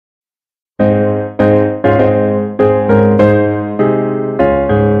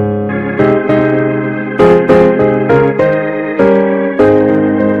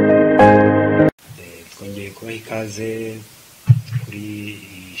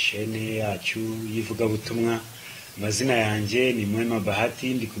ishene yacu yivuga butumwa. Amazina yanjye ni Mwema Bahati,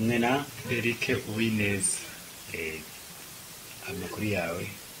 ndi kumwe na Uwineza. Amakuru yawe?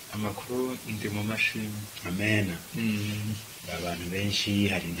 Amakuru ndi mu mashini. Amen. Abantu benshi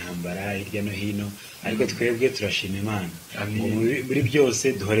hari intambara hirya no hino, ariko twebwe turashima Imana. Muri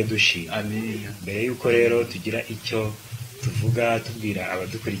byose duhore dushima. Amen. Mbere yuko rero tugira icyo tuvuga tubwira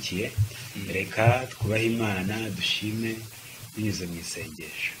abadukurikiye, reka twubahe Imana dushime binyuze mu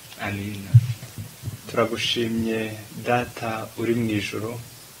isengesho. Amen. Turagushimye Data uri mu ijuru,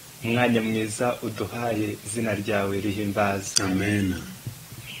 umwanya mwiza uduhaye, izina ryawe rihimbazwe. Amen.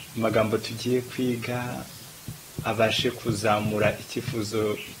 Amagambo tugiye kwiga abashe kuzamura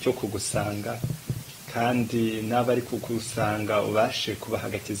icyifuzo cyo kugusanga, kandi n'abari kugusanga ubashe kubaha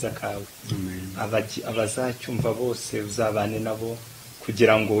agakiza kawe. Abazacyumva bose uzabane nabo,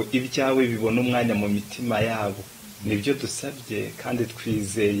 kugira ngo ibyawe bibone umwanya mu mitima yabo. Nibyo dusabye kandi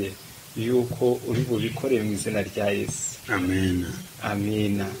twizeye yuko uri bubikore mu izina rya Yesu. Amen.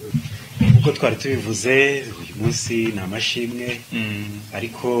 Amina. Uko twari tubivuze, uyu munsi ni amashimwe,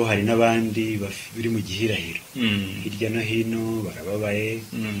 ariko hari n'abandi biri mu gihirahiro. Hirya no hino barababaye,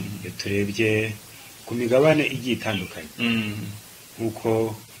 iyo turebye ku migabane igiye itandukanye. Nkuko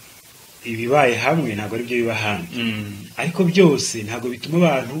ibibaye hamwe ntabwo ari byo biba ahandi, ariko byose ntabwo bituma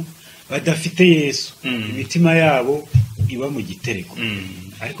abantu badafite Yesu imitima yabo iba mu gitereko.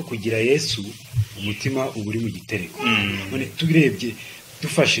 Ariko kugira Yesu umutima uba uri mu gitereko. None tubirebye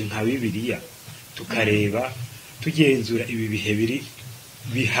dufashe nka Bibiliya tukareba tugenzura ibi bihe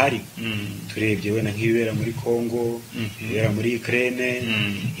bihari, turebye wenda nk'ibibera muri Kongo, ibibera muri Ukraine,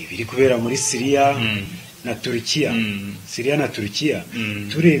 ibiri kubera muri Syria na Turkiya, Syria na Turkiya,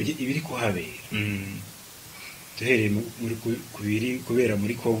 turebye ibiri kuhabera, duhereye kubiri kubera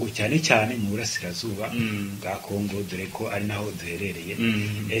muri Kongo, cyane cyane mu burasirazuba bwa Kongo, dore ko ari naho duherereye.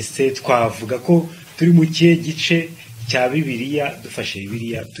 Ese twavuga ko turi mu kihe gice cya Bibiliya? Dufashe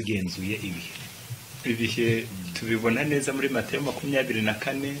Bibiliya tugenzuye ibihe tubibona neza muri Matayo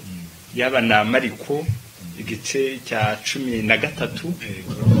 24, yaba na Mariko igice cya 13,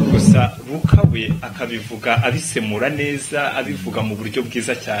 gusa Luka we akabivuga abisemura neza, abivuga mu buryo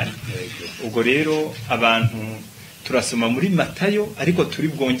bwiza cyane. Ubwo rero abantu turasoma muri Matayo, ariko turi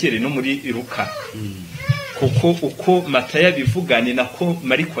bwongere no muri Luka, kuko uko Matayo abivuga ni nako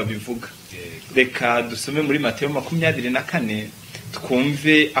Mariko abivuga. Reka dusome muri Matayo 24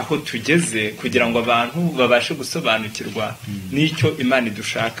 twumve aho tugeze, kugira ngo abantu babashe gusobanukirwa n'icyo Imana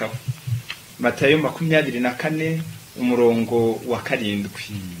idushakaho. Matayo 24 umurongo wa 7.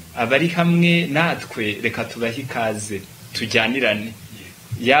 Abari hamwe natwe reka tubahe ikaze tujyanirane,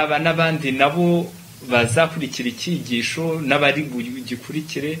 yaba n'abandi nabo bazakurikira icyigisho n'abari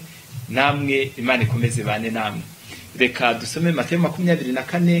bugikurikire, namwe Imana ikomeze bane namwe. Reka dusome Matayo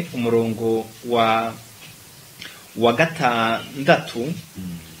 24 umurongo wa 6,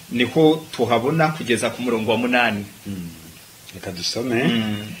 niho tuhabona kugeza ku murongo wa 8. Reka dusome.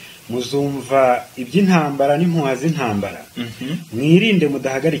 Muzumva iby'intambara n'impuha z'intambara, mwirinde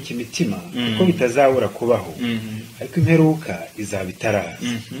mudahagarika imitima, kuko bitazabura kubaho, ariko imperuka izaba itaraza.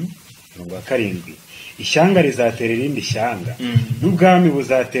 Umurongo wa 7. Ishyanga rizatera irindi shyanga, n'ubwami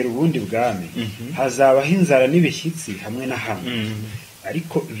buzatera ubundi bwami, hazabaho inzara n'ibishyitsi hamwe na hamwe,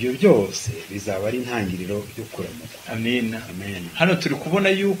 ariko ibyo byose bizaba ari intangiriro yo kuramuka. Amen. Amen. Hano turi kubona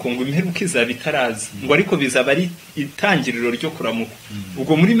yuko ngo imperuka izaba itaraza, ngo ariko bizaba ari itangiriro ryo kuramuka.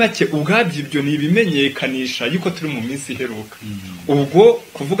 Ubwo muri make ubwabyo ibyo ni ibimenyekanisha yuko turi mu minsi iheruka. Ubwo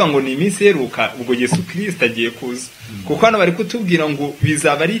kuvuga ngo ni iminsi iheruka, ubwo Yesu Kristo agiye kuza, kuko hano bari kutubwira ngo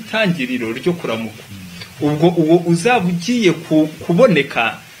bizaba ari itangiriro ryo kuramuka. Ubwo uwo uzaba ugiye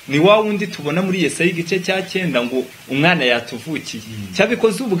kuboneka ni wa wundi tubona muri Yesaya igice cya 9 ngo umwana yatuvukiye.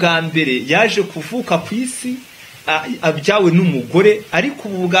 Cyabikoze ubwa mbere yaje kuvuka ku isi, abyawe n'umugore, ariko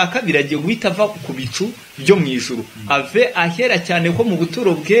ubu bwa kabiri agiye guhita ava ku bicu byo mu ijuru, ave ahera cyane ko mu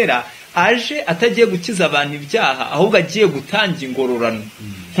buturo bwera, aje atagiye gukiza abantu ibyaha, ahubwo agiye gutanga ingororano,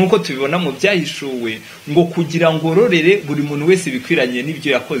 nkuko tubibona mu byahishuwe, ngo kugira ngo rorere buri muntu wese bikwiranye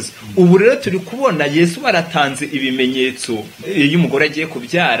n'ibyo yakoze. Ubu rero turi kubona Yesu baratanze ibimenyetso. Iyo umugore agiye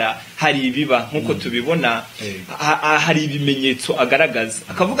kubyara hari ibiba, nkuko tubibona, hari ibimenyetso agaragaza,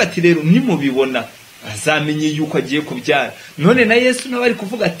 akavuga ati rero nimubibona azamenye yuko agiye kubyara. None na Yesu nawe ari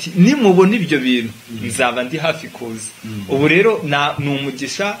kuvuga ati nimubona ibyo bintu nzaba ndi hafi kuza. Ubu rero ni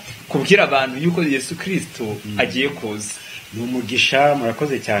umugisha kubwira abantu yuko Yesu Kristo agiye kuza. Ni umugisha,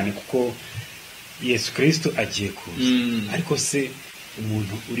 murakoze cyane, kuko Yesu Kristo agiye kuza. Ariko se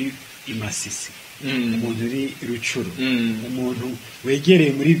umuntu uri imasisi umuntu uri rucuru umuntu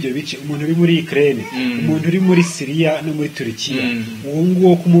wegereye muri ibyo bice umuntu uri muri Ukraine umuntu uri muri Syria no muri Turkiya uwo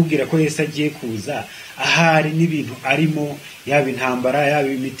nguwo kumubwira ko Yesu agiye kuza ahari n'ibintu arimo yaba intambara yaba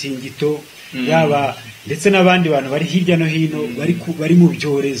imitingito yaba ndetse n'abandi bantu bari hirya no hino bari mu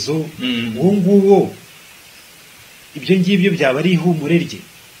byorezo uwo nguwo ibyo ngibyo byaba ari ihumure rye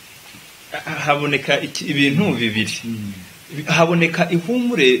haboneka ibintu bibiri haboneka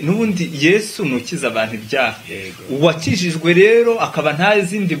ihumure n'ubundi Yesu nukiza abantu ibyaha uwakijijwe rero akaba nta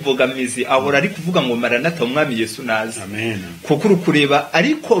zindi mbogamizi ahora ari kuvuga ngo maranata umwami Yesu naza kuko urukureba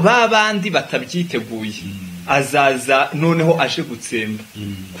ariko babandi batabyiteguye azaza noneho aje gutsemba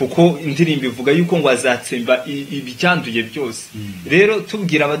kuko indirimbo ivuga yuko ngo azatsemba ibyanduye byose rero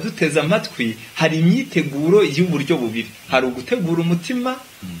tubwira abaduteza amatwi hari imyiteguro y'uburyo bubiri hari ugutegura umutima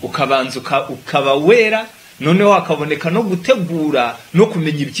ukabanza ukaba wera noneho akaboneka no gutegura no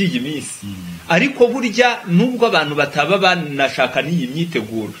kumenya iby'iyi minsi ariko burya nubwo abantu bataba banashaka n'iyi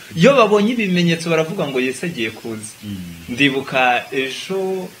myiteguro iyo babonye ibimenyetso baravuga ngo Yesu agiye kuza ndibuka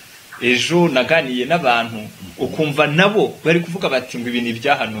ejo naganiye n'abantu ukumva nabo bari kuvuga bati ngo ibi ni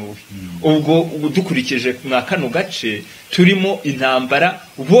ibyahanuwe ubwo dukurikije mwa kano gace turimo intambara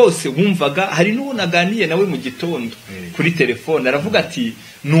bose wumvaga hari n'uwo naganiye nawe mu gitondo kuri telefone aravuga ati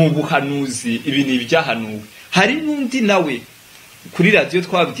n'ubuhanuzi ibi ni ibyahanuwe hari n'undi nawe kuri radio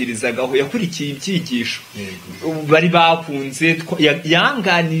twabwirizaga aho yakurikiye ibyigisho bari bakunze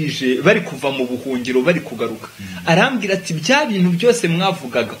yanganije bari kuva mu buhungiro bari kugaruka arambwira ati bya bintu byose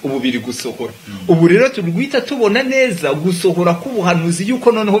mwavugaga ubu biri gusohora ubu rero turwita tubona neza gusohora k'ubuhanuzi yuko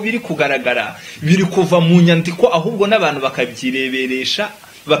noneho biri kugaragara biri kuva mu nyandiko ahubwo n'abantu bakabyireberesha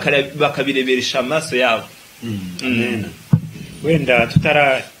bakabireberesha amaso yabo wenda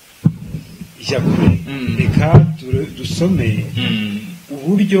reka dusome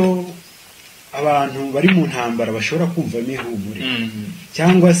uburyo abantu bari mu ntambara bashobora kumvamo ihumure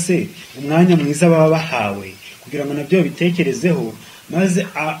cyangwa se umwanya mwiza baba bahawe kugira ngo nabyo bitekerezeho maze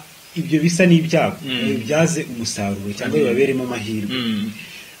ibyo bisa n'ibyago bibyaze umusaruro cyangwa bibaberemo amahirwe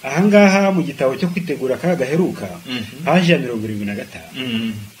ahangaha mu gitabo cyo kwitegura akaga gaheruka paji ya 75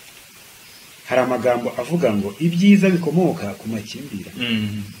 hari amagambo avuga ngo ibyiza bikomoka ku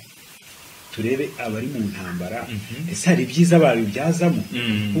makimbirane turebe abari mu ntambara ese hari ibyiza babibyazamo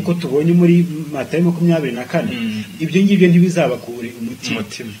kuko tubonye muri Matayo 24 ibyo ngibyo ntibizabakure umutima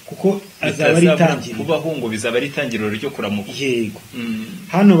kuko azaba ari itangiriro kubaho ngo bizaba ari itangiriro ryo kuramuka yego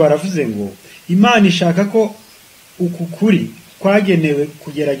hano baravuze ngo Imana ishaka ko ukukuri kwagenewe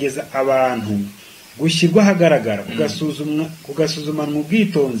kugerageza abantu gushyirwa hagaragara kugasuzumana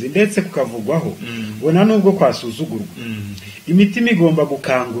ubwitonzi ndetse kukavugwaho bona nubwo kwasuzugurwa imitima igomba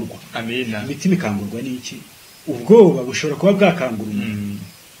gukangurwa imitima ikangurwa n'iki ubwoba bushobora kuba bwakangura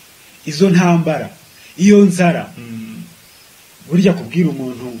izo ntambara iyo nzara burya kubwira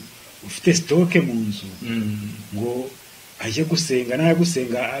umuntu ufite stoke mu nzu ngo aje gusenga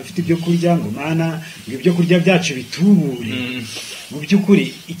gusenga afite ibyo kurya ngo mana ngo ibyo kurya byacu bitubure mu by'ukuri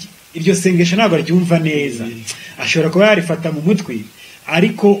iryo sengesho ntabwo ryumva neza ashobora kuba yarifata mu mutwe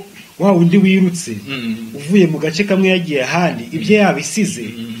ariko wa undi wirutse uvuye mu gace kamwe yagiye ahandi ibyo yabisize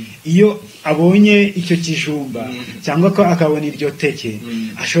iyo abonye icyo kijumba cyangwa ko akabona iryo teke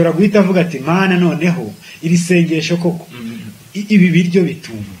ashobora guhita avuga ati mana noneho iri sengesho koko ibi biryo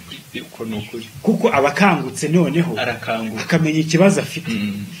bituma kuko abakangutse noneho akamenya ikibazo afite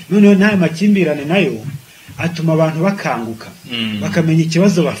noneho nta makimbirane nayo atuma abantu bakanguka bakamenya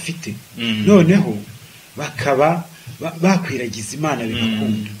ikibazo bafite noneho bakaba bakwiragiza Imana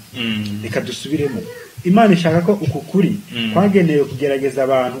bigakunda reka dusubiremo Imana ishaka ko ukukuri kwagenewe kugerageza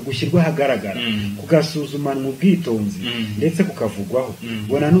abantu gushyirwa hagaragara kugasuzumana ubwitonzi ndetse kukavugwaho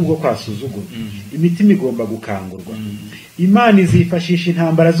bona nubwo kwasuzugurwa imitima igomba gukangurwa Imana izifashisha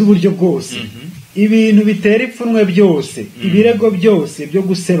intambara z'uburyo bwose ibintu bitera ipfunwe byose ibirego byose byo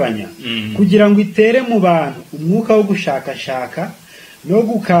gusebanya kugira ngo itere mu bantu umwuka wo gushakashaka no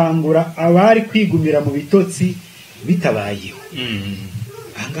gukangura abari kwigumira mu bitotsi bitabayeho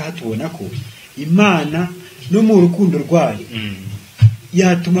ahangaha tubona ko Imana no mu rukundo rwayo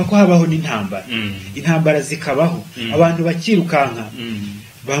yatuma ko habaho n'intambara intambara zikabaho abantu bakirukanka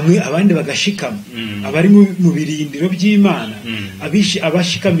bamwe abandi bagashikama abari mu birindiro by'Imana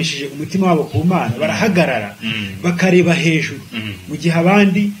abashikamishije umutima wabo ku Mana barahagarara bakareba hejuru mu gihe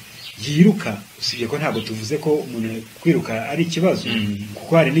abandi yiruka usibye ko ntabwo tuvuze ko umuntu kwiruka ari ikibazo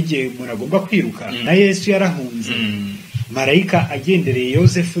kuko hari n'igihe umuntu agomba kwiruka na Yesu yarahunze marayika agendereye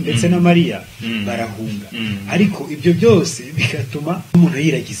Yosefu ndetse na Mariya barahunga ariko ibyo byose bigatuma umuntu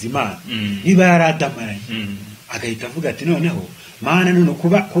yiragiza Imana niba yaradamaranye agahita avuga ati noneho mana none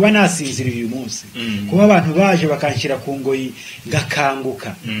kuba nasinziriye uyu munsi kuba abantu baje bakanshyira ku ngoyi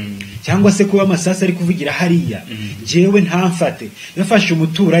ngakanguka cyangwa se kuba amasasi ari kuvugira hariya jewe ntamfate yafashe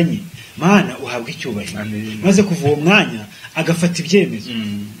umuturanyi mana uhabwa icyubahiro maze kuva uwo mwanya agafata ibyemezo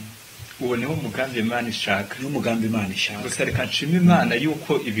uwo niho umugambi Imana ishaka n'umugambi Imana ishaka gusa reka nshima Imana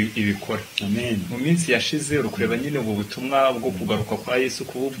yuko ibikora amen mu minsi yashize urukureba nyine ubu butumwa bwo kugaruka kwa Yesu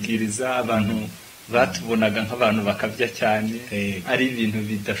kububwiriza abantu batubonaga nk'abantu bakabya cyane ari ibintu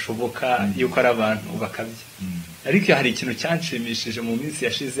bidashoboka yuko ari abantu bakabya ariko hari ikintu cyanshimishije mu minsi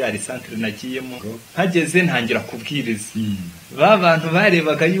yashize hari centre nagiyemo hageze ntangira kubwiriza ba bantu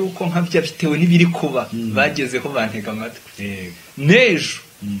barebaga yuko nkabya bitewe n'ibiri kuba bagezeho bantega amatwi nejo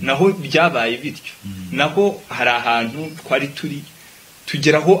naho byabaye bityo naho hari ahantu twari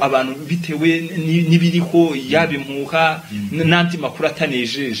tugeraho abantu bitewe n'ibiriho yaba impuha n'andi makuru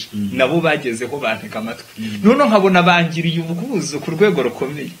atanejeje nabo bagezeho bantega amatwi none nkabona bangiriye ubuhuzo ku rwego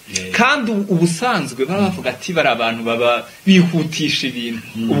rukomeye kandi ubusanzwe baba bavuga ati bari abantu baba bihutisha ibintu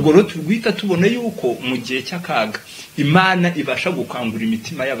ubwo rero turwita tubona yuko mu gihe cy'akaga Imana ibasha gukangura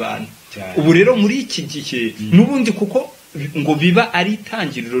imitima y'abantu ubu rero muri iki gihe n'ubundi kuko ngo biba ari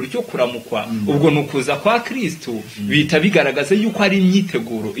itangiriro ryo kuramukwa ubwo nukuza kwa Kristo bita bigaragaza yuko ari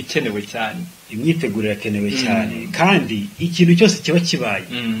imyiteguro ikenewe cyane imyiteguro irakenewe cyane kandi ikintu cyose kiba kibaye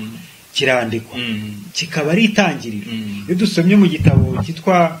kirandikwa kikaba ari itangiriro iyo dusomye mu gitabo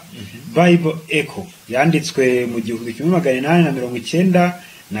cyitwa Bible Echo yanditswe mu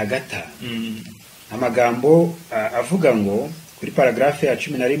 1895 amagambo avuga ngo kuri paragrafe ya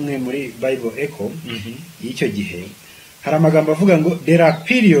 11 muri Bible Echo y'icyo gihe hari amagambo avuga ngo there are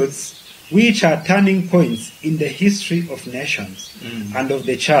periods which are turning points in the history of nations and of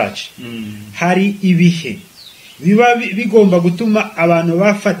the church hari ibihe biba bigomba gutuma abantu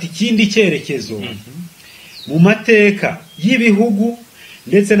bafata ikindi cyerekezo mu mateka y'ibihugu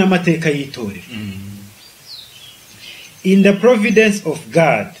ndetse n'amateka y'itorero in the providence of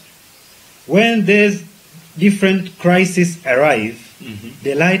God when there's different crises arrive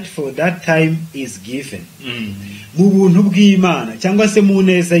the light for that time is given mu buntu bw'Imana cyangwa se mu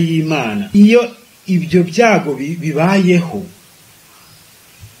neza y'Imana iyo ibyo byago bibayeho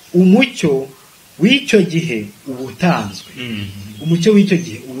umucyo w'icyo gihe ubutanzwe umucyo w'icyo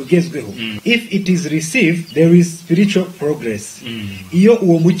gihe ubugezweho if it is received there is spiritual progress iyo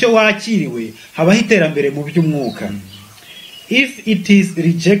uwo mucyo wakiriwe habaho iterambere mu by'umwuka if it is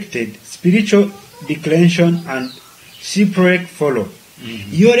rejected spiritual declension and shipwreck follow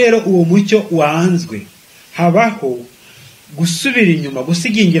iyo rero uwo mucyo wanzwe habaho gusubira inyuma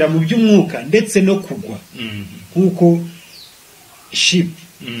gusigingira mu by'umwuka ndetse no kugwa nkuko ship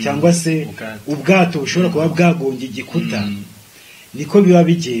cyangwa se ubwato bushobora kuba bwagonga igikuta niko biba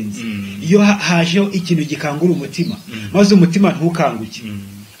bigenze iyo hajeho ikintu gikangura umutima maze umutima ntukanguke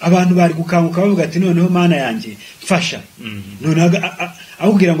abantu bari gukanguka bavuga ati noneho Mana yanjye mfasha none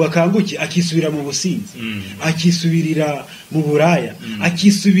ahubwira ngo akanguke akisubira mu businzi akisubirira mu buraya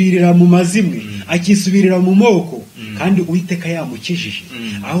akisubirira mu mazimwe akisubirira mu moko kandi Uwiteka yamukijije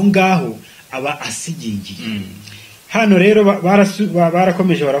aho ngaho aba asigingiye hano rero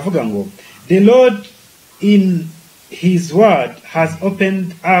barakomeje baravuga ngo the Lord in his word has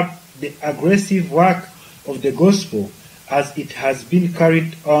opened up the aggressive work of the gospel as it has been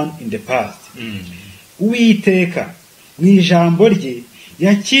carried on in the past Uwiteka mu ijambo rye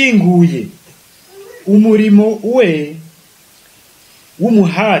yakinguye umurimo we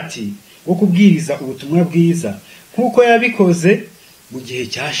w'umuhati wo kubwiriza ubutumwa bwiza nkuko yabikoze mu gihe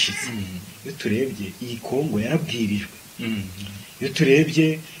cyashize iyo turebye iyi Kongo yarabwirijwe iyo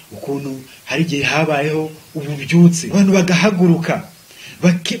turebye ukuntu hari igihe habayeho ububyutse abantu bagahaguruka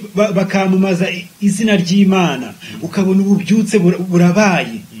bakamamaza izina ry'Imana ukabona ububyutse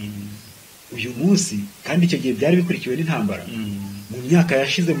burabaye uyu munsi kandi icyo gihe byari bikurikiwe n'intambara mu myaka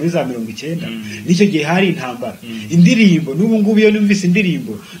yashize muri za 90 n'icyo gihe hari intambara indirimbo n'ubu ngubu iyo numvise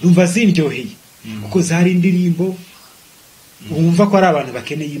indirimbo numva zindyoheye kuko zari indirimbo wumva ko ari abantu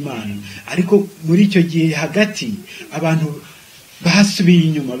bakeneye Imana ariko muri icyo gihe hagati abantu basubiye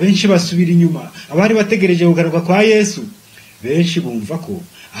inyuma benshi basubira inyuma abari bategereje kugaruka kwa Yesu benshi bumva ko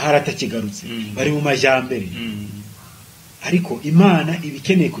ahari atakigarutse bari mu majyambere ariko Imana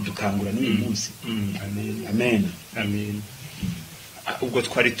ibikeneye kudukangura n'uyu munsi amen amen ubwo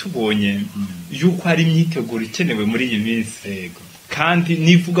twari tubonye yuko hari imyiteguro ikenewe muri iyi minsi yego kandi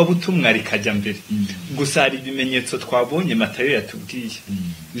nivuga butumwa rikajya mbere gusa hari ibimenyetso twabonye Matayo yatubwiye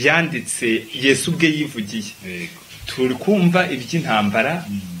byanditse Yesu ubwe yivugiye turi kumva iby'intambara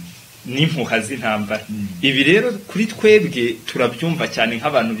n'impuha z'intambara ibi rero kuri twebwe turabyumva cyane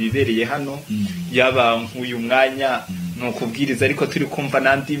nk'abantu bibereye hano yaba nk'uyu mwanya no kubwiriza ariko turi kumva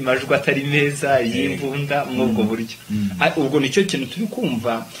nandi majwi atari meza y'imbunda mwubwo buryo ubwo nicyo kintu turi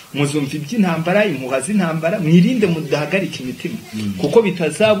kumva muzumva iby'intambara impuha z'intambara mwirinde mudahagarika imitima kuko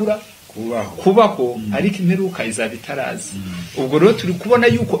bitazabura kubaho ariko imperuka izaba itaraza ubwo rero turi kubona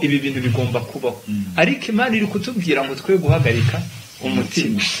yuko ibi bintu bigomba kubaho ariko Imana iri kutubwira ngo twe guhagarika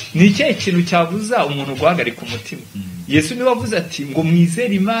umutima ni ikihe kintu cyabuza umuntu guhagarika umutima Yesu niwe wavuze ati ngo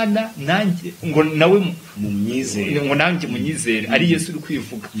mwizere Imana nanjye ngo nawe mumyizere ngo nanjye munyizere ari Yesu uri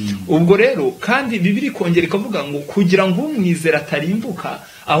kwivuga ubwo rero kandi Bibiliya ikongera ikavuga ngo kugira ngo umwizera atarimbuka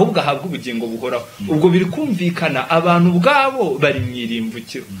ahubwo ahabwa ubugingo buhoraho ubwo biri kumvikana abantu ubwabo bari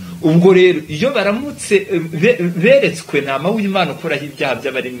mwirimbukiro ubwo rero iyo baramutse beretswe ntama w'Imana ukoraho ibyaha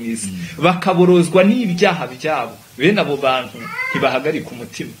by'abari mwisi bakaborozwa n'ibyaha byabo bene abo bantu ntibahagarika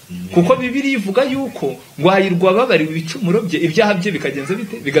umutima kuko Bibiliya ivuga yuko ngwahirwa babari ibicumuro bye ibyaha bye bikagenza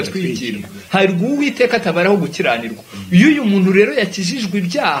bite bigatwikirwa harwa Uwiteka atabaraho gukiranirwa iyo uyu muntu rero yakijijwe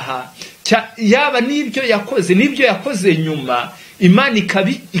ibyaha yaba n'ibyo yakoze nyuma Imana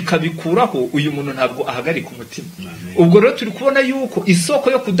ikabikuraho uyu muntu ntabwo ahagarika umutima ubwo rero turi kubona yuko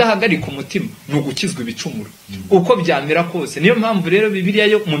isoko yo kudahagarika umutima ni ugukizwa ibicumuro uko byamera kose niyo mpamvu rero Bibiliya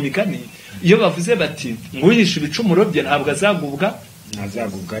yo mu migani iyo bavuze bati nguhisha ibicumuro bye ntabwo azagubwa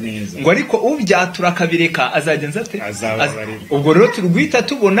neza ngo ariko ubyatura akabireka azagenza ate ubwo rero turwita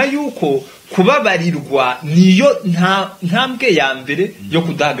tubona yuko kubabarirwa niyo ntambwe ya mbere yo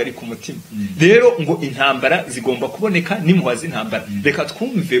kudahagarika umutima rero ngo intambara zigomba kuboneka n'impuha z'intambara reka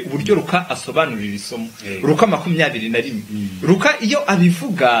twumve uburyo Luka asobanurira isomo Luka 21 Luka iyo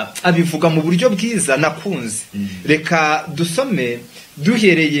abivuga mu buryo bwiza nakunze reka dusome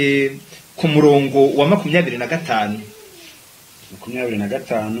duhereye ku murongo wa 25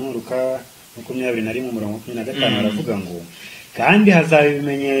 Luka 21 umurongo 25 aravuga ngo kandi hazaba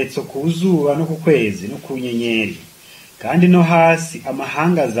ibimenyetso ku zuba no ku kwezi no ku nyenyeri kandi no hasi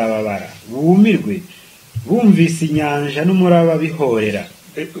amahanga azababara bumirwe bumvise inyanja n'umuraba bihorera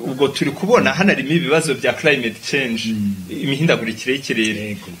ubwo turi kubona hano harimo ibibazo bya climate change imihindagurikire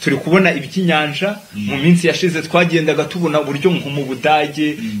y'ikirere turi kubona iby'inyanja mu minsi yashize twagendaga tubona uburyo nko mu Budage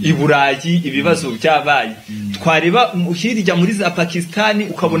i Burayi ibibazo byabaye twareba hirya muri za Pakistan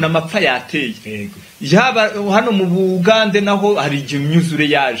ukabona amapfa yateye yaba hano mu Bugande naho hari imyuzure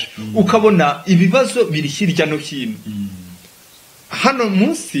yaje ukabona ibibazo biri hirya no hino hano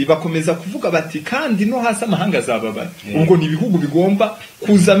munsi bakomeza kuvuga bati kandi no hasi amahanga azababara ubwo ni ibihugu bigomba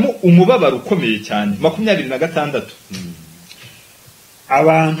kuzamo umubabaro ukomeye cyane 26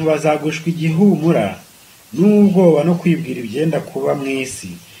 abantu bazagushwa igihumura n'ubwoba no kwibwira ibyenda kuba mu isi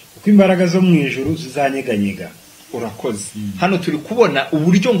kuko imbaraga zo mu ijuru zizanyeganyega urakoze hano turi kubona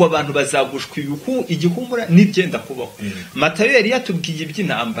uburyo ngo abantu bazagushwa igihumura n'ibyenda kubaho Matayo yari yatubwiye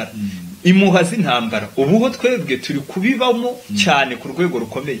iby'intambara impuha z'intambara ubuho twebwe turi kubibamo cyane ku rwego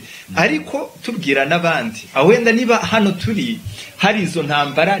rukomeye ariko tubwira n'abandi wenda niba hano turi hari izo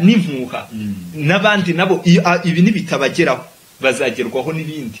ntambara n'impuha n'abandi nabo ibi nibitabageraho bazagerwaho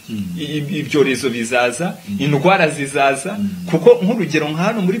n'ibindi ibyorezo bizaza indwara zizaza kuko nk'urugero nka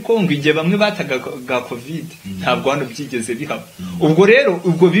hano muri Kongo igihe bamwe bataga covid ntabwo hano byigeze bihaba ubwo rero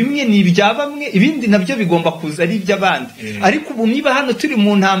ubwo bimwe ni ibya bamwe ibindi nabyo bigomba kuza ari iby'abandi ariko ubu niba hano turi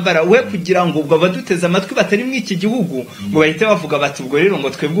mu ntambara we kugira ngo ubwo baduteze amatwi batari mu iki gihugu ngo bahite bavuga bati ubwo rero ngo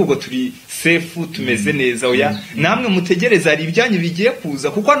twebwe ubwo turi safe tumeze neza oya namwe mutegereza hari ibyanyu bigiye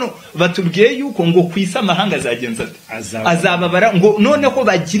kuza kuko hano batubwiye yuko ngo kwisa amahanga azagenza azaba ngo noneho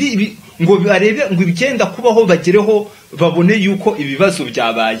bagiri ngo barebe ngo ibyenda kubaho bagereho babone yuko ibibazo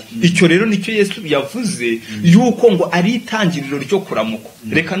byabaye icyo rero nicyo Yesu yavuze yuko ngo ari itangiriro ryo kuramuka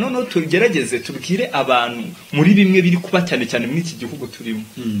reka noneho tugerageze tubwire abantu muri bimwe biri kuba cyane cyane muri iki gihugu turimo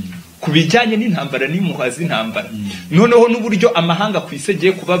kubijyanye n'intambara n'impuha z'intambara noneho n'uburyo amahanga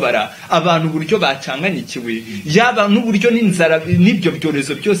kwisegiye kubabara abantu uburyo bacanganyikiwe yaba n'uburyo n'inzara n'ibyo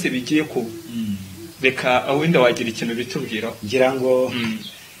byorezo byose bigiye kuba reka wenda wagira ikintu bitubwiraho ngira ngo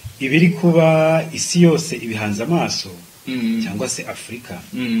ibiri kuba isi yose ibihanze amaso cyangwa se Afrika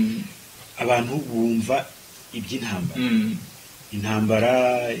abantu bumva iby'intambara intambara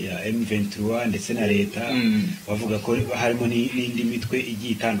ya M23 ndetse na leta bavuga ko harimo n'indi mitwe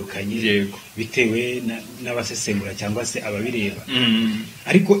igiye itandukanye bitewe n'abasesengura cyangwa se ababireba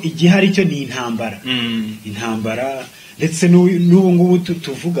ariko igihe hari cyo ni intambara ndetse n'ubu ngubu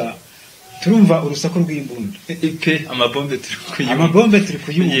tuvuga turumva urusaku rw'imbunda amabombe turi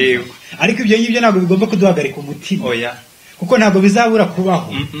kuyumva ariko ibyo ngibyo ntabwo bigomba kuduhagarika umutima kuko ntabwo bizabura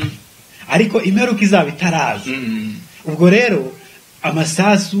kubaho ariko imperuka izaba itaraza ubwo rero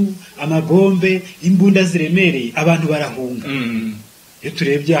amasasu amabombe imbunda ziremereye abantu barahunga iyo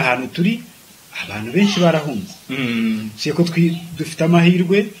turebye ahantu turi abantu benshi barahunze cyo ko dufite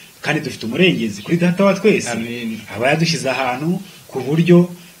amahirwe kandi dufite umurengezi kuri data wa twese aba yadushyize ahantu ku buryo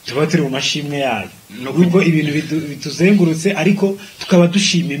tuba turi mu mashimwe yayo nubwo ibintu bituzengurutse ariko tukaba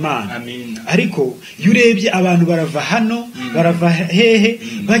dushima Imana ariko iyo urebye abantu barava hano barava hehe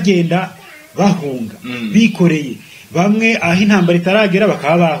bagenda bahunga bikoreye bamwe aho intambara itaragera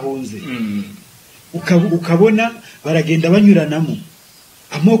bakaba bahunze ukabona baragenda banyuranamo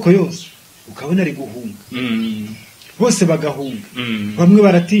amoko yose ukabona ari guhunga bose bagahunga bamwe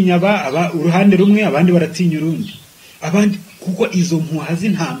baratinya uruhande rumwe abandi baratinya urundi abandi kuko izo mpuha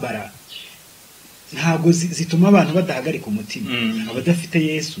z'intambara ntabwo zituma abantu badahagarika umutima abadafite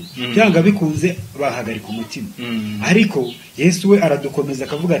Yesu byanga bikunze bahagarika umutima ariko Yesu we aradukomeza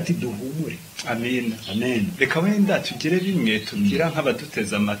akavuga ati duhumure amen reka wenda tugire bimwe tubwira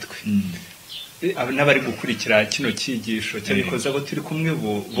nk'abaduteza amatwi n'abari gukurikira kino cyigisho cyabikoze abo turi kumwe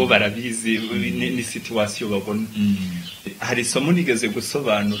bo barabizi ni situation babona hari isomo nigeze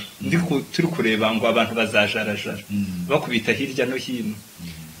gusobanura turi kureba ngo abantu bazajarajara bakubita hirya no hino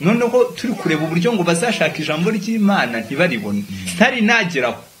noneho turi kureba uburyo ngo bazashaka ijambo ry'Imana ntibaribone stari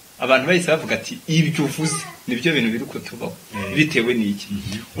nageraho abantu bahise bavuga ati ibyo uvuze nibyo bintu biri kutubaho bitewe n'iki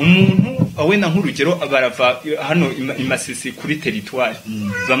umuntu awena nk'urugero barava hano imasisi kuri territoire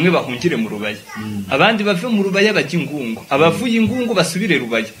bamwe bahungire mu Rubaya abandi bave mu Rubaya bajya Ingungu abavuye Ingungu basubire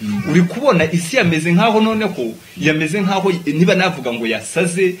Rubaya uri kubona isi yameze nkaho noneho yameze nkaho niba navuga ngo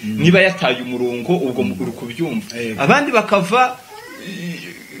yasaze niba yataye umurongo ubwo uri kubyumva abandi bakava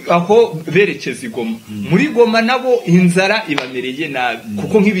aho berekeza Goma muri Goma nabo inzara ibamereye nabi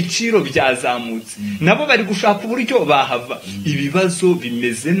kuko nk'ibiciro byazamutse nabo bari gushaka uburyo bahava ibibazo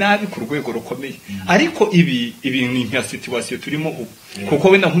bimeze nabi ku rwego rukomeye ariko ibi ni nka situation turimo kuko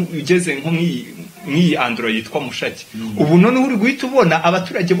wenda ugeze nko nk'iyi Android yitwa Mushaki ubu none uri guhita ubona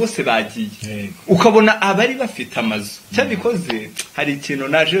abaturage bose bagiye ukabona abari bafite amazu cyabikoze hari ikintu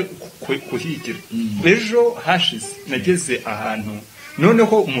naje kuhigira ejo hashize nageze ahantu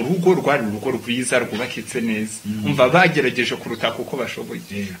noneho mu rugo rwari urugo rwiza rwubakitse neza umva bagerageje kuruta kuko bashoboye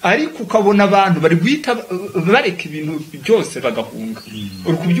ariko ukabona abantu bari guhita bareka ibintu byose bagahunga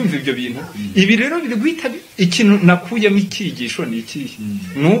uri kubyumva ibyo bintu ibi rero biri guhita ikintu nakuyemo ikigisho ni ikihe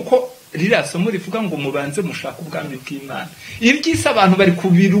nuko ririya somo rivuga ngo mubanze mushaka ubwami bw'Imana ibyise abantu bari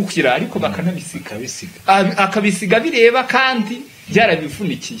kubirukira ariko akabisiga bireba kandi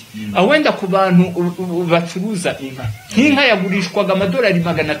byarabivunikiye awenda ku bantu bacuruza inka yagurishwaga amadolari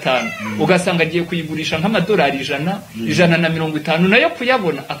 500 ugasanga agiye kuyigurisha nk'amadolari 150 nayo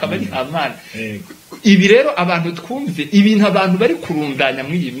kuyabona akaba ari amana ibi rero abantu twumve ibintu abantu bari kurundanya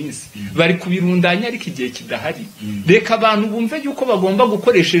muri iyi minsi bari kubirundanya ariko igihe kidahari reka abantu bumve yuko bagomba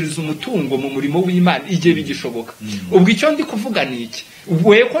gukoreshereza umutungo mu murimo w'Imana igihe bigishoboka ubwo icyo ndi kuvuga ni iki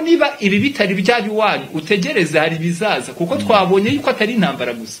weko niba ibi bitari byabiwanyu utegereze hari bizaza kuko twabonye yuko atari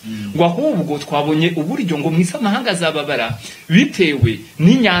intambara gusa ngo ahubwo twabonye uburyo ngo mwisa amahanga azababara bitewe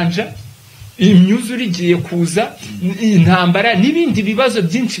n'inyanja imyuzure igiye kuza intambara n'ibindi bibazo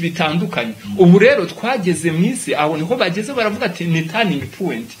byinshi bitandukanye ubu rero twageze mu isi aho niho bageze baravuga ati ni turning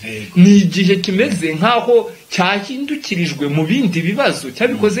point ni igihe kimeze nkaho cyahindukirijwe mu bindi bibazo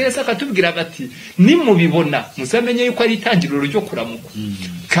cyabikoze Yesu akatubwira bati nimubibona muzamenye yuko ari itangiriro ryo kuramuka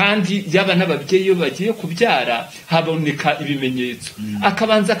kandi yaba n'ababyeyi iyo bagiye kubyara haboneka ibimenyetso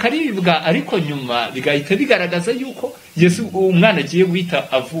akabanza karibwa ariko nyuma bigahita bigaragaza yuko Yesu umwana agiye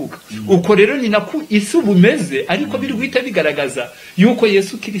guhita avuka uko rero ni nako isi ubumeze ariko biri guhita bigaragaza yuko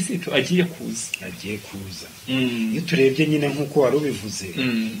Yesu Kristo agiye kuza iyo turebye nyine nkuko wari ubivuze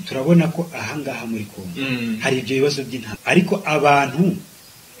turabona ko ahangaha muri Kongo hari ibyo bibazo by'intambara ariko abantu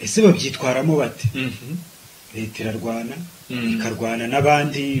ese babyitwaramo bate leta irarwana ikarwana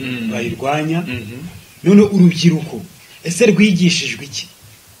n'abandi bayirwanya none urubyiruko ese rwigishijwe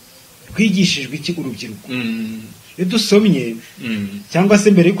iki urubyiruko iyo dusomye cyangwa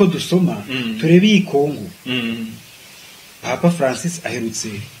se mbere yuko dusoma turebe iyi Kongo Papa Francis aherutse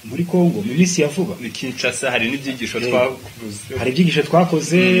muri Kongo mu minsi ya vuba Kinshasa hari n'ibyigisho twakoze hari ibyigisho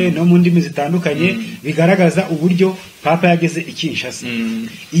twakoze no mu ndimi zitandukanye bigaragaza uburyo Papa yageze i Kinshasa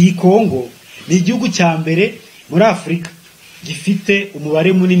iyi Kongo ni igihugu cya mbere muri Afrika gifite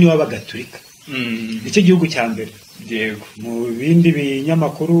umubare munini w'abagatulika nicyo gihugu cya mbere yego mu bindi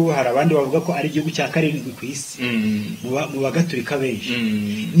binyamakuru hari abandi bavuga ko ari igihugu cya karindwi ku isi mu bagatulika benshi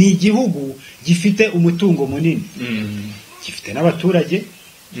ni igihugu gifite umutungo munini gifite n'abaturage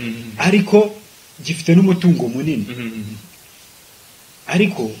ariko gifite n'umutungo munini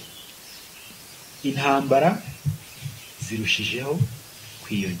ariko intambara zirushijeho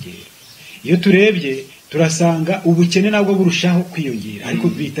kwiyongera iyo turebye turasanga ubukene nabwo burushaho kwiyongera ariko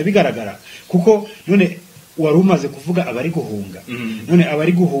bihita bigaragara kuko none wari umaze kuvuga abari guhunga none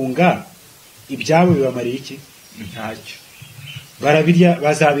abari guhunga ibyabo bibamariye iki ntacyo barabirya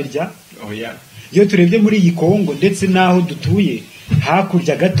bazabirya oya iyo turebye muri iyi Kongo ndetse naho dutuye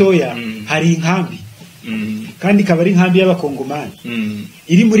hakurya gatoya hari inkambi kandi ikaba ari inkambi y'abakongomani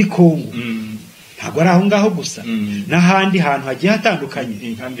iri muri Kongo ntabwo ari aho ngaho gusa n'ahandi hantu hagiye hatandukanye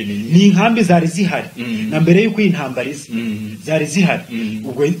ni inkambi zari zihari na mbere y'uko iyi ntambara izi zari zihari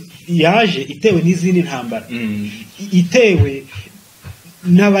ubwo yaje itewe n'izindi ntambara itewe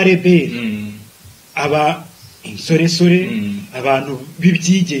n'abareberi aba insoresore abantu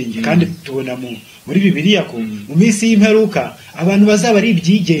b'ibyigenge kandi tubona muri Bibiliya ko mu minsi y'imperuka abantu bazaba ari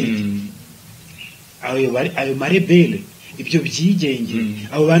ibyigenge ayo marebere ibyo byigenge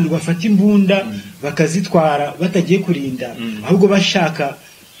abo bantu bafata imbunda bakazitwara batagiye kurinda ahubwo bashaka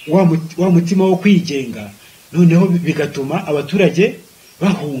wa mutima wo kwigenga noneho bigatuma abaturage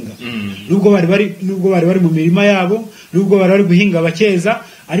bahunga nubwo bari bari mu mirima yabo nubwo bari bari guhinga bakeza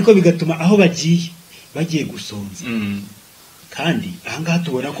ariko bigatuma aho bagiye gusonza kandi ahangaha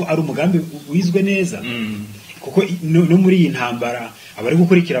tubona ko ari umugambi wizwe neza kuko no muri iyi ntambara abari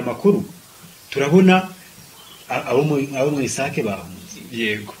gukurikira amakuru turabona abo mu Isake bahunze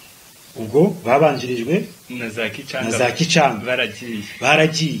yego ubwo babanjirijwe na za Kicanga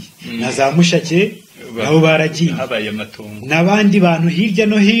baragiye na za Mushake nabo baragiye habaye amatongo n'abandi bantu hirya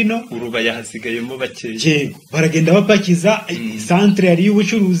no hino urubaya hasigayemo bakeye yego baragenda bapakiza centre yari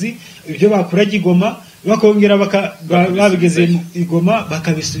y'ubucuruzi ibyo bakuraga Igoma bakongera babigeze Igoma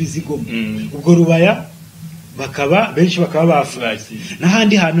bakabisubiza Igoma ubwo rubaya bakaba benshi bakaba bafuye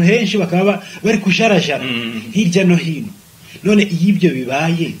n'ahandi hantu henshi bakaba bari kujarajara hirya no hino none iyo ibyo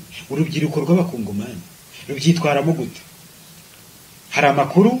bibaye urubyiruko rw'abakongomani rubyitwaramo gute hari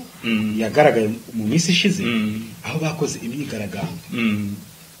amakuru yagaragaye mu minsi ishize aho bakoze imyigaragambyo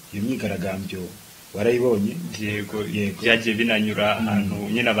iyo myigaragambyo warayibonye yego byagiye binanyura ahantu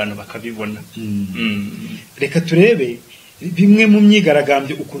nyine abantu bakabibona reka turebe bimwe mu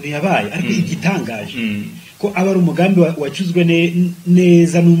myigaragambyo ukuntu yabaye ariko igitangaje ko aba ari umugambi wacuzwe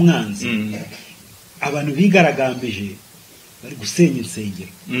neza n'umwanzi abantu bigaragambije bari gusenya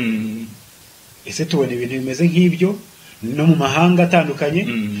insengero ese tubona ibintu bimeze nk'ibyo no mu mahanga atandukanye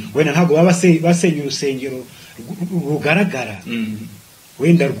wenda ntabwo baba basenya urusengero rugaragara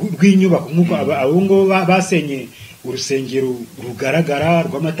wenda rw'inyubako nk'uko abo ngo basenye urusengero rugaragara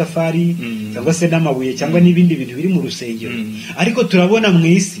rw'amatafari cyangwa se n'amabuye cyangwa n'ibindi bintu biri mu rusengero ariko turabona mu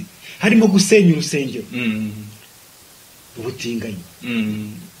isi harimo gusenya urusengero ubutinganyi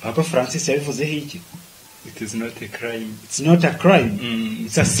Papa Francis yabivuzeho iki it is not a crime it's not a crime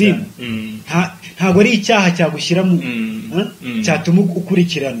it's a sin ntabwo ari icyaha cyagushyira mu cyatuma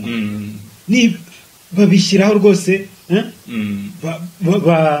ukurikiranwa ni babishyiraho rwose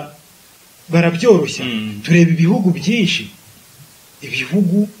barabyoroshya tureba ibihugu byinshi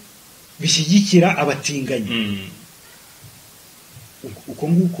ibihugu bishyigikira abatinganyi uko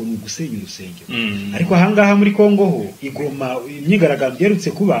nguko ni ugusenya urusengero ariko ahangaha muri Kongo ho Igoma imyigaragambyo yerutse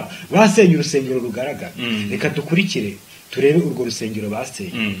kuba basenye urusengero rugaragara reka dukurikire turebe urwo rusengero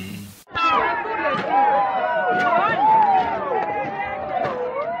basenye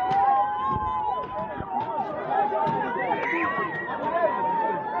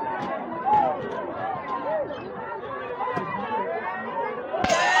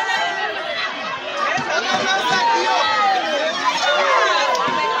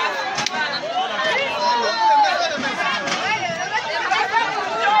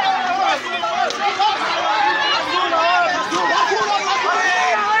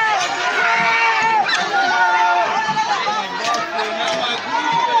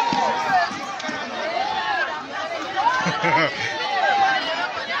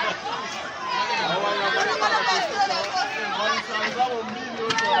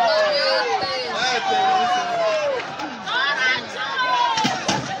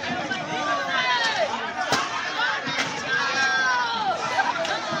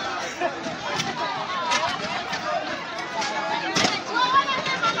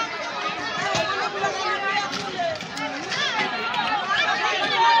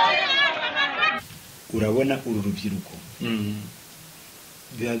urabona uru rubyiruko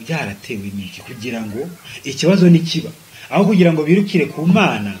biba byaratewe n'iki kugira ngo ikibazo nikiba aho kugira ngo birukire ku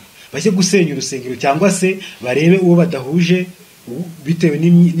Mana bajye gusenya urusengero cyangwa se barebe uwo badahuje bitewe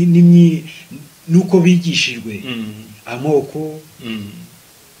nuko bigishijwe amoko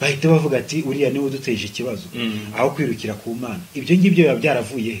bahita bavuga ati uriya niwe uduteje ikibazo aho kwirukira ku Mana ibyo ngibyo biba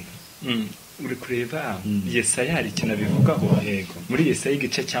byaravuye uri kureba Yesaya hari ikintu bivugaho muri Yesaya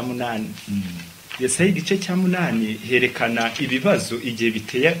igice cya 8 Yesaya igice cya 8 herekana ibibazo igihe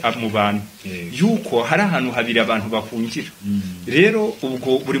biteye mu bantu yuko hari ahantu habiri abantu bahungira rero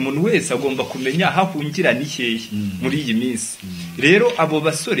ubwo buri muntu wese agomba kumenya hahungira ni hehe muri iyi minsi rero abo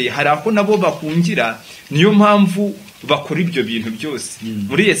basore hari aho nabo bahungira niyo mpamvu bakora ibyo bintu byose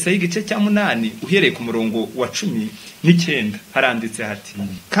muri Yesaya igice cya 8 uhereye ku murongo wa 19 haranditse hati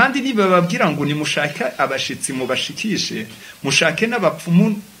kandi niba babwira ngo nimushake abashitsi mubashikishe mushake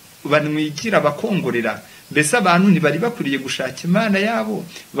n'abapfumu banwigira bakongorera mbese abantu ntibari bakwiriye gushaka Imana yabo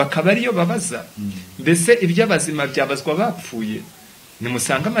bakaba ariyo babaza mbese iby'abazima byabazwa bapfuye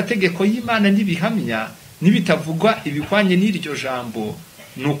nimusanga amategeko y'Imana nibihamya nibitavugwa ibihwanye n'iryo jambo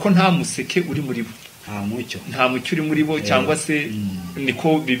nuko nta museke uri muri bo nta mucyo uri muri bo cyangwa se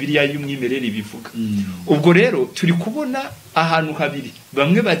niko Bibiliya y'umwimerere bivuga ubwo rero turi kubona ahantu habiri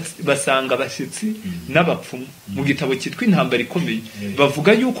bamwe basanga abashitsi n'abapfumu mu gitabo cyitwa Intambara ikomeye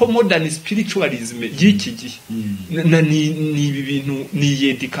bavuga yuko modern spiritualism y'iki gihe ni ibi bintu ni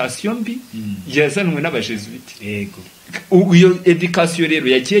education mbi yazanwe n'abajesuite iyo education rero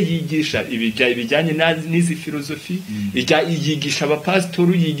yagiye yigisha ibijyanye n'izi filosofi yigisha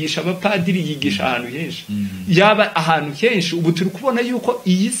abapastori yigisha abapadiri yigisha ahantu henshi yaba ahantu henshi ubu turi kubona yuko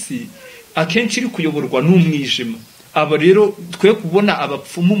iyi si akenshi iri kuyoborwa n'umwijima abo rero twe kubona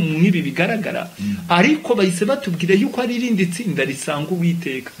abapfumu mwibi bigaragara ariko bahise batubwira yuko ari irindi tsinda risanga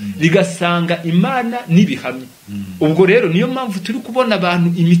Uwiteka rigasanga Imana nibihamye ubwo rero niyo mpamvu turi kubona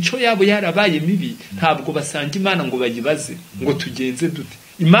abantu imico yabo yarabaye mibi ntabwo basanga Imana ngo bayibaze ngo tugenze dute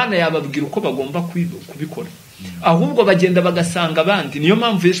Imana yababwira uko bagomba kubikora ahubwo bagenda bagasanga abandi niyo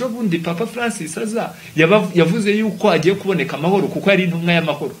mpamvu ejo bundi Papa Francis aza yavuze yuko agiye kuboneka amahoro kuko ari intumwa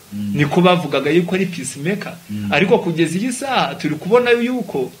y'amahoro niko bavugaga yuko ari peacemaker ariko kugeza iyi saha turi kubona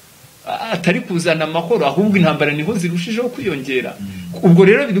yuko atari kuzana amahoro ahubwo intambara niho zirushijeho kwiyongera ubwo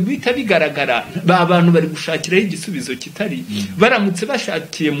rero biguhita bigaragara abantu bari gushakiraho igisubizo kitari baramutse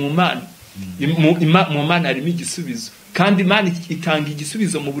bashakiye mu Mana mu Mana harimo igisubizo kandi Imana itanga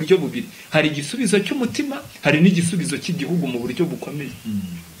igisubizo mu buryo bubiri hari igisubizo cy'umutima hari n'igisubizo cy'igihugu mu buryo bukomeye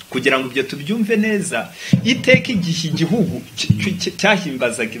kugira ngo ibyo tubyumve neza iteka igihe igihugu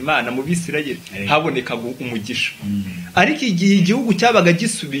cyahimbazaga Imana mu Bisirayeli habonekaga umugisha ariko igihe igihugu cyabaga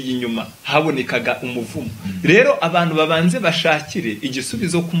gisubiye inyuma habonekaga umuvumo rero abantu babanze bashakire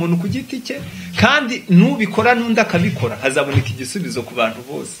igisubizo ku muntu ku giti cye kandi nubikora n'undi akabikora hazaboneka igisubizo ku bantu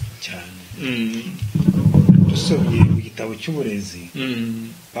bose cyane dusomye mu gitabo cy'uburezi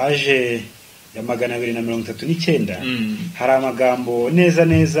paje ya 239 hari amagambo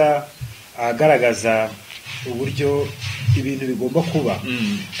neza agaragaza uburyo ibintu bigomba kuba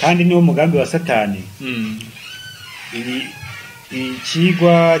kandi niwo mugambi wa Satani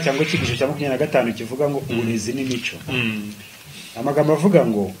ikigwa cyangwa ikigisho cya 25 kivuga ngo uburezi n'imico amagambo avuga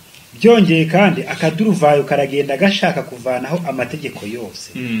ngo byongeye kandi akaduruvayo karagenda gashaka kuvanaho amategeko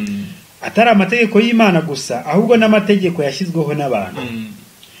yose atari amategeko y'Imana gusa ahubwo n'amategeko yashyizweho n'abantu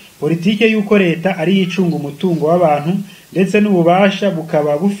politike y'uko leta ari yicunga umutungo w'abantu ndetse n'ububasha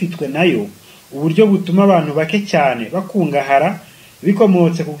bukaba bufitwe nayo uburyo butuma abantu bake cyane bakungahara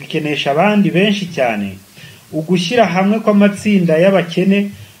bikomotse ku gukenesha abandi benshi cyane ugushyira hamwe kw'amatsinda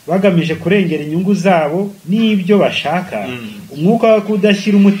y'abakene bagamije kurengera inyungu zabo n'ibyo bashaka umwuka wo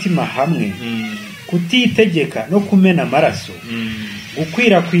kudashyira umutima hamwe kutitegeka no kumena amaraso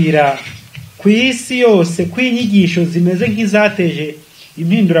gukwirakwira ku isi yose kw'inyigisho zimeze nk'izateje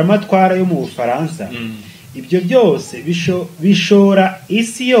impinduramatwara yo mu Bufaransa ibyo byose bishora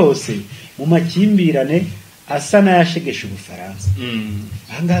isi yose mu makimbirane asa n'ayashegesha Ubufaransa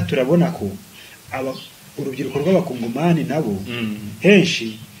ahangaha turabona ko urubyiruko rw'abakongomani nabo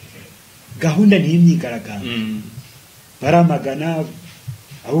henshi gahunda ni imyigaragambyo baramagana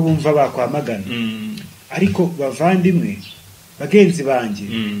abo bumva bakwamagana ariko bavandimwe bagenzi banjye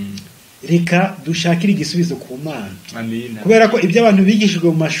reka dushakire igisubizo ku Mana kubera ko ibyo abantu bigishijwe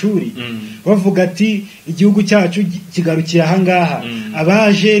mu mashuri bavuga ati igihugu cyacu kigarukiye ahangaha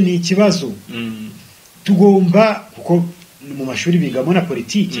abaje ni ikibazo tugomba kuko mu mashuri bigamo na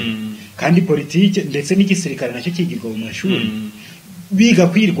politike kandi politike ndetse n'igisirikare nacyo kigirwa mu mashuri biga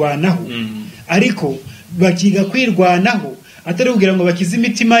kwirwanaho ariko bakiga kwirwanaho atari kugira ngo bakize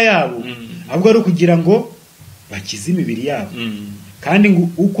imitima yabo ahubwo ari kugira ngo bakize imibiri yabo kandi ngo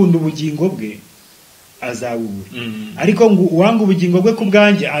ukunda ubugingo bwe azabubura ariko ngo uwanga ubugingo bwe ku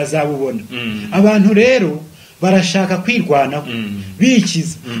bwanjye azabubona abantu rero barashaka kwirwanaho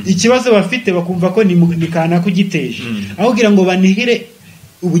bikiza ikibazo bafite bakumva ko ni kana kugiteje aho kugira ngo banihire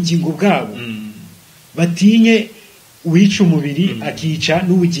ubugingo bwabo batinye wica umubiri akica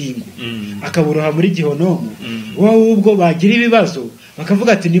n'ubugingo akaburoha muri gihonomo wowe ubwo bagira ibibazo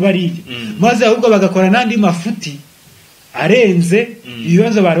bakavuga ati nibariye maze ahubwo bagakora nandi mafuti arenze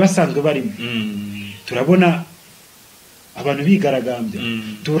ibibazo bari basanzwe barimo turabona abantu bigaragambya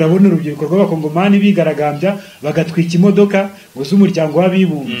turabona urubyiruko rw'abakongomani bigaragambya bagatwika imodoka ngo z'umuryango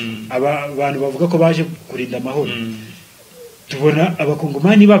w'abibumbye abantu bavuga ko baje kurinda amahoro tubona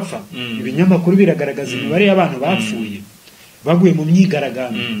abakongomani bapfa ibinyamakuru biragaragaza imibare y'abantu bapfuye baguye mu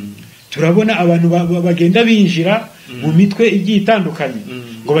myigaragambyo turabona abantu bagenda binjira mu mitwe igiye itandukanye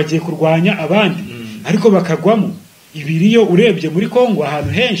ngo bagiye kurwanya abandi ariko bakagwamo ibiriyo urebye muri Kongo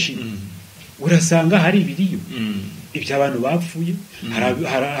ahantu henshi urasanga hari ibiriyo ibyo abantu bapfuye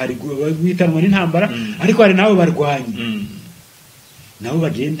hari guhitanwa n'intambara ariko hari nabo barwanye nabo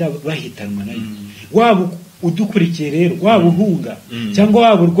bagenda bahitanwa nayo waba udukurikiye rero waba uhunga cyangwa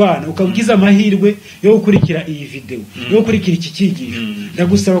waba urwana ukabugiza amahirwe yo gukurikira iyi video yo gukurikira iki cyigisho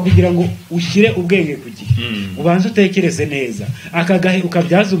ndagusaba kugira ngo ushyire ubwenge ku gihe ubanze utekereze neza akagahe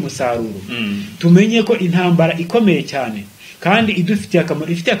ukabyaza umusaruro tumenye ko intambara ikomeye cyane kandi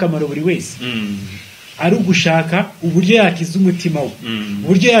ifitiye akamaro buri wese ari ugushaka uburyo yakiza umutima we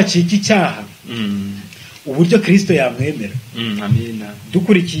uburyo yacika icyaha uburyo Kristo yamwemera amina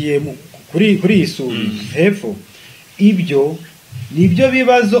dukurikiye kuri iyi sura hepfo ibyo nibyo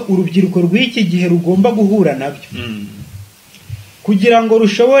bibazo urubyiruko rw'iki gihe rugomba guhura nabyo kugira ngo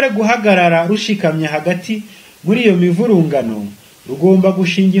rushobore guhagarara rushikamye hagati muri iyo mivurungano rugomba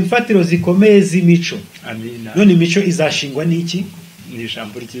gushinga imfatiro zikomeye z'imico amina none imico izashingwa n'iki ni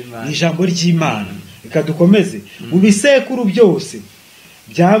ijambo ry'Imana reka dukomeze mu bisekuru byose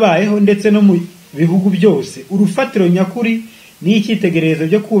byabayeho ndetse no mu bihugu byose urufatiro nyakuri n'icyitegererezo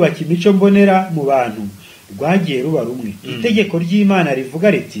byo kubaka imico mbonera mu bantu rwagiye ruba rumwe itegeko ry'Imana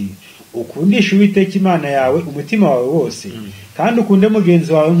rivuga riti ukundisha Uwiteka Imana yawe umutima wawe wose kandi ukunde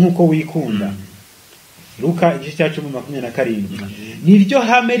mugenzi wawe nk'uko wikunda Luka 10:27 niryo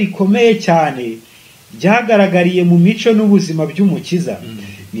hame rikomeye cyane ryagaragariye mu mico n'ubuzima by'umukiza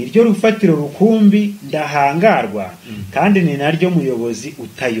niryo rufatiro rukumbi ndahangarwa kandi ni naryo muyobozi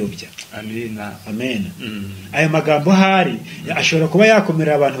utayobya amina amen aya magambo hari ashobora kuba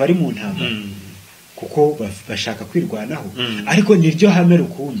yakomerera abantu bari mu ntambara kuko bashaka kwirwanaho ariko niryo hame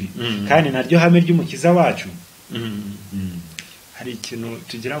rukumbi kandi naryo hame ry'umukiza wacu hari ikintu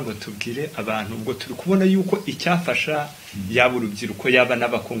tugira ngo tubwire abantu ubwo turi kubona yuko icyafasha yaba urubyiruko yaba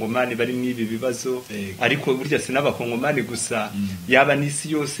n'abakongomani bari mw'ibi bibazo ariko burya si n'abakongomani gusa yaba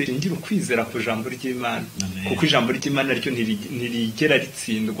n'isi yose ngira ukwizera ku jambo ry'Imana kuko ijambo ry'Imana ryo ntirigera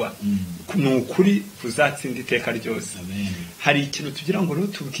ritsindwa ni ukuri kuzatsinda iteka ryose hari ikintu tugira ngo rero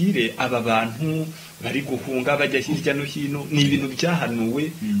tubwire aba bantu bari guhunga bajya hirya no hino ni ibintu byahanuwe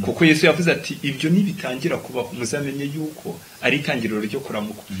kuko Yesu yavuze ati ibyo nibitangira kubaho muzamenye yuko ari itangiriro ryo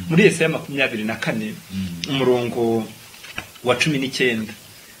kuramuka muri Yesaya 24 umurongo wa 19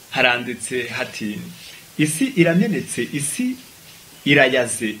 haranditse hati isi iramenetse isi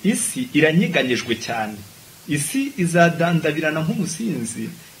irayaze isi iranyeganyejwe cyane isi izadandabirana nk'umusinzi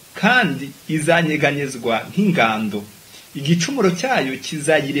kandi izanyeganyezwa nk'ingando igicumuro cyayo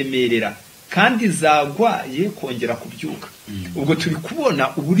kizayiremerera kandi zagwa ye kongera kubyuka ubwo turi kubona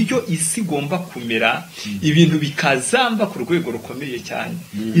uburyo isi igomba kumera ibintu bikazamba ku rwego rukomeye cyane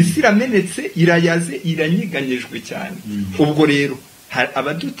isi iramenetse irayaze iranyeganyejwe cyane ubwo rero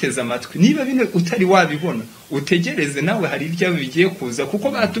abaduteza amatwi niba bino utari wabibona utegereze nawe hari ibyo bigiye kuza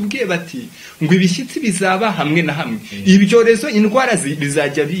kuko batubwiye bati ngo ibishyitsi bizaba hamwe na hamwe ibyorezo indwara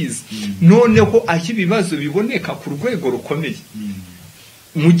bizajya biza noneho aho ibibazo biboneka ku rwego rukomeye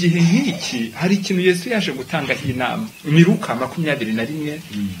mu gihe nk'iki hari ikintu Yesu yaje gutanga inama ni Luka 21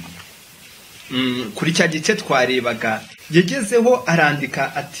 kuri cya gice twarebaga yagezeho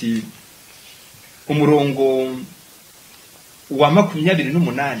arandika ati umurongo wa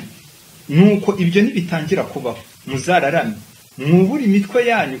 28 nuko ibyo nibitangira kubaho muzararame mwubura imitwe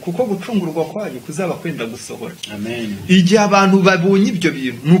yanyu kuko gucungurwa kwanyu kuzaba kwenda gusohora amen igihe abantu babonye ibyo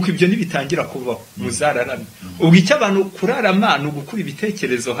bintu nuko ibyo nibitangira kubaho muzararame ubwo icyo abantu kurarama no gukura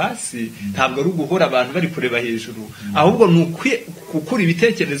ibitekerezo hasi ntabwo ari uguhora abantu bari kureba hejuru ahubwo nukwe gukura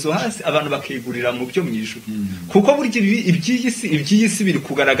ibitekerezo hasi abantu bakigurira mu byo mwijuru kuko burya iby'iyisi biri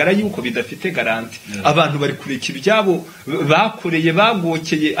kugaragara yuko bidafite garanti abantu bari kureka ibyabo bakoreye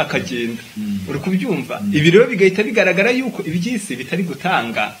bagokeye akagenda uri kubyumva ibi rero bigahita bigaragara yuko iby'isi bitari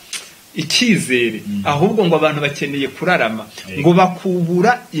gutanga icyizere ahubwo ngo abantu bakeneye kurarama ngo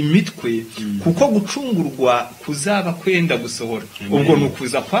bakubura imitwe kuko gucungurwa kuzaba kwenda gusohora ubwo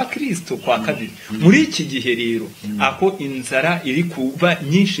nukuza kwa Kristo kwa kabiri muri iki gihe rero aho inzara iri kuba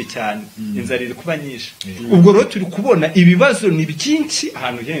nyinshi cyane inzara iri kuba nyinshi ubwo rero turi kubona ibibazo ni byinshi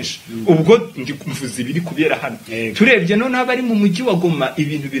ahantu henshi ubwo ndi kumvuza ibiri kubera hano turebye none abari mu mujyi wa Goma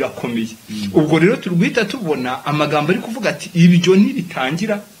ibintu birakomeye ubwo rero turwita tubona amagambo ari kuvuga ati ibyo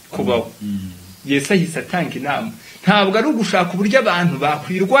ntibitangira kubaho Yesu ahise atanga inama ntabwo ari ugushaka uburyo abantu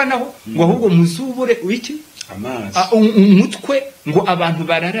bakwirwanaho ngo ahubwo muzubure iki umutwe ngo abantu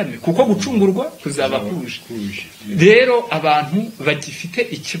bararame kuko gucungurwa kuzaba kuje rero abantu bagifite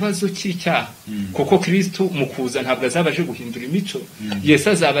ikibazo cy'icyaha kuko Kristo mu kuza ntabwo azabaje guhindura imico Yesu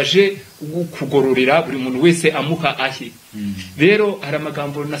azabaje kugororera buri muntu wese amuha ahe rero hari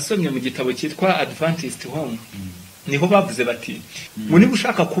amagambo nasomye mu gitabo cyitwa Adventist Home niho bavuze bati ngo niba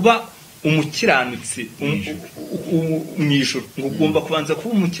ushaka kuba umukiranutsi mwijuru ngo ugomba kubanza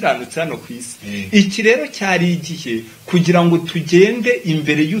kuba umukiranutsi hano ku isi iki rero cyari igihe kugira ngo tugende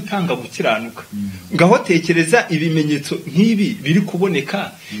imbere y'utanga gukiranuka ngaho tekereza ibimenyetso nk'ibi biri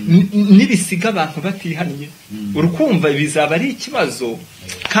kuboneka nibisiga abantu batihannye urukumva bizaba ari ikibazo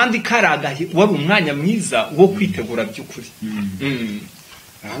kandi karagahe wari umwanya mwiza wo kwitegura by'ukuri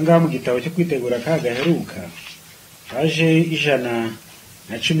ahangaha mu gitabo cyo kwitegura kagaheruka haje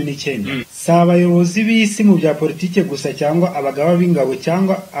 119 si abayobozi b'isi mu bya politike gusa cyangwa abagaba b'ingabo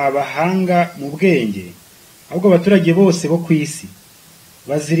cyangwa abahanga mu bwenge ahubwo abaturage bose bo ku isi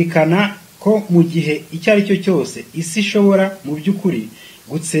bazirikana ko mu gihe icyo ari cyo cyose isi ishobora mu by'ukuri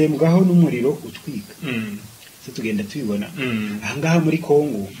gutsembwaho n'umuriro utwika so tugenda tubibona ahangaha muri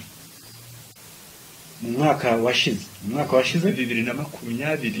Kongo mu mwaka washize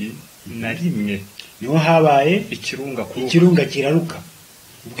 2021 niho habaye ikirunga kiraruka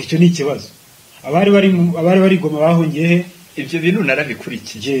ubwo icyo ni ikibazo abari bari Goma bahungiye he ibyo bintu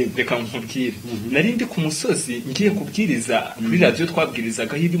narabikurikiye reka nkubwire nari ndi ku musozi ngiye kubwiriza kuri radio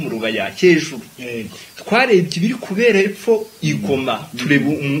twabwirizaga hiri mu rubaya hejuru twarebye ibiri kubera epfo igoma tureba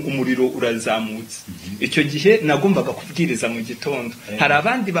umuriro urazamutse icyo gihe nagombaga kubwiriza mu gitondo hari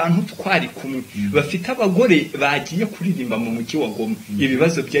abandi bantu twari kumwe bafite abagore bagiye kuririmba mu mujyi wa Goma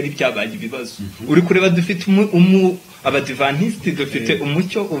ibibazo byari byabaye ibibazo uri kureba dufite abadivantiste dufite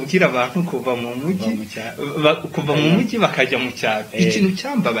umucyo ubwira abantu kuva mu mujyi bakajya mu cyaro ikintu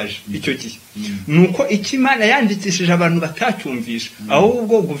cyambabaje icyo gihe nuko Imana yandikishije abantu batacyumvisha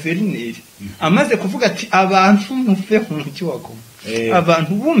ahubwo guverineri amaze kuvuga ati abantu muve mu mujyi wa Goma abantu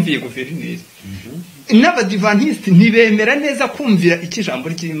bumviye guverineri n'abadivantiste ntibemera neza kumvira ikijambo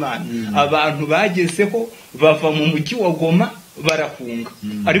ry'Imana abantu bagezeho bava mu mujyi wa Goma barahunga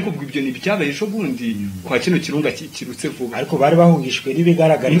ariko ubwo ibyo ntibyabaye ejo bundi kwa kino kirunga kirutse vuba ariko bari bahungishwe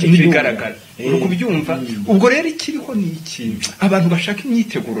n'ibigaragara uri kubyumva ubwo rero ikiriho ni iki abantu bashaka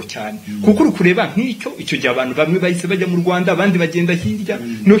imyiteguro cyane kuko uri kureba nk'icyo icyo gihe abantu bamwe bahise bajya mu Rwanda abandi bagenda hirya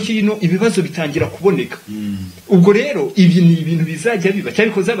no hino ibibazo bitangira kuboneka ubwo rero ibi ni ibintu bizajya biba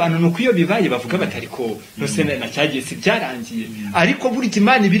cyari koza abantu nuko iyo bibaye bavuga batariko no sena na cyagese byarangiye ariko buri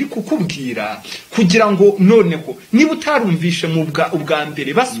Imana biri kukubwira kugira ngo noneho niba utarumvisha mu ubwa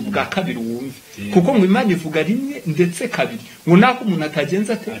mbere basi ubwa kabiri wumve kuko ngo Imana ivuga rimwe ndetse kabiri ngo nako umuntu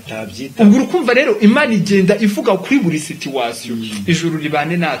atagenza atabyita ubwo urukumva rero Imana igenda ivuga kuri buri situation ijuru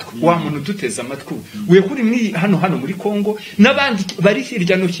ribane natwe wa muntu duteza amatwi we kuri hano muri Kongo n'abandi bari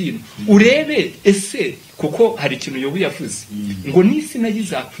hirya no hino urebe ese kuko hari ikintu Yobu yavuze ngo nisi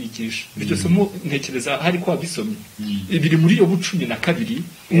nayizakwigisha iryo somo ntekereza hari ko abisomye ibiri muri Yobu 12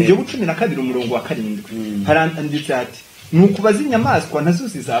 Yobu 12 umurongo wa 7 haranditse ati nukubaza inyamaswa nazo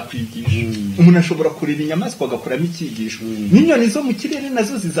zizakwigisha umuntu ashobora kurira inyamaswa agakuramo icyigisho n'inyoni zo mu kirere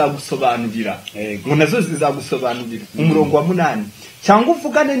nazo zizagusobanurira ngo nazo zizagusobanurira umurongo wa 8 cyangwa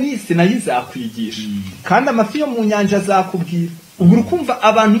uvugane n'isi nayo izakwigisha kandi amafi yo mu nyanja azakubwira ubwo urukumva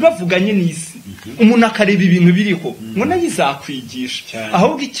abantu bavuganye n'isi umuntu akareba ibintu biriho ngo nayo izakwigisha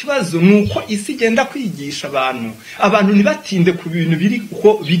ahubwo ikibazo nuko isi igenda kwigisha abantu ntibatinde ku bintu biri uko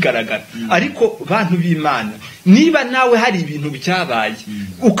bigaragara ariko bantu b'Imana niba nawe hari ibintu byabaye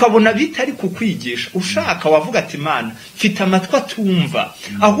ukabona bitari kukwigisha ushaka wavuga ati Imana mfite amatwi atumva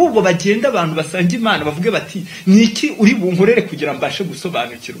ahubwo bagenda abantu basanga Imana bavuge bati niki uri bunkorere kugira mbashe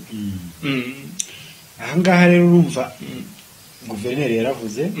gusobanukirwa ahangaha rero urumva guverineri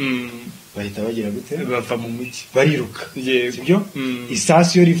yaravuze bahita bagira gute bava mu mujyi bariruka sibyo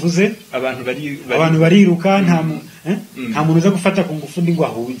isasiyo rivuze abantu bariruka nta muntu uza gufata ku ngufu ndi ngo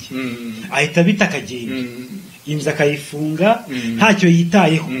ahunge ahita bita akagenda inzu akayifunga ntacyo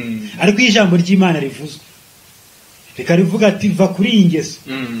yitayeho ariko ijambo ry'Imana rivuzwe reka rivuga ati va kuri iyi ngeso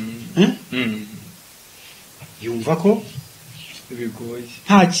yumva ko bigoye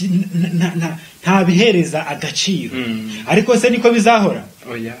nta bihereza agaciro ariko se niko bizahora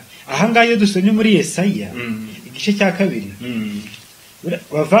ahangaha iyo dusomye muri Yesaya igice cya 2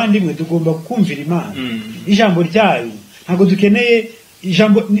 bavandimwe tugomba kumvira Imana ijambo ryayo ntago dukeneye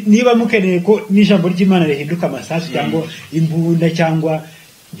ijambo niba mukeneye ko n'ijambo ry'Imana rihinduka amasasu cyangwa imbunda cyangwa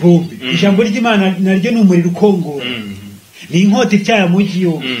bombe ijambo ry'Imana naryo n'umuriro ukongora ni inkota icyaya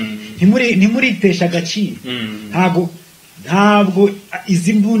mugiyo ntimuritesha agaciro ntabwo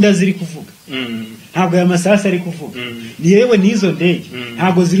izi mbunda ziri kuvuga ntabwo aya masasu ari kuvuga ni yewe n'izo ndege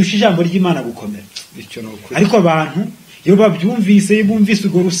ntabwo zirusha ijambo ry'Imana gukomera ariko abantu iyo babyumvise iyo bumvise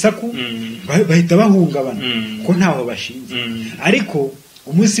urwo rusaku bahita bahungabana ko ntaho bashinze ariko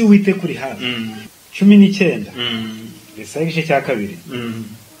umunsi w'Uwiteka kuri hafi 19 Yesaya igice cya 2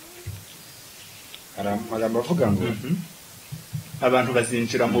 amagambo avuga ngo abantu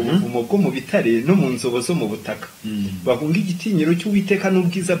bazinjira mu buvumo bwo mu bitare no mu nzobo zo mu butaka bahunga igitinyiro cy'Uwiteka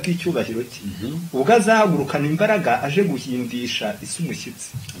n'ubwiza bw'icyubahiro cye ubwo azahagurukana imbaraga aje guhindisha isi umushyitsi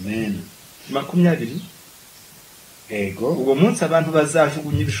amen 20 ego uwo munsi abantu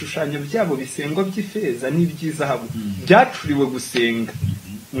bazajugunya ibishushanyo byabo bisengwa by'ifeza n'iby'izahabu byacuriwe gusenga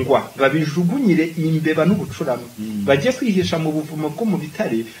ngwa babijugunyire imbeba n'ubucurama bajye kwihisha mu buvumo bwo mu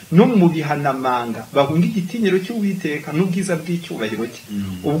bitare no mu bihanamanga bahunga igitinyiro cy'Uwiteka n'ubwiza bw'icyubahiro cye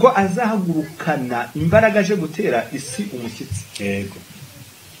ubwo azahagurukana imbaraga aje gutera isi umushyitsi yego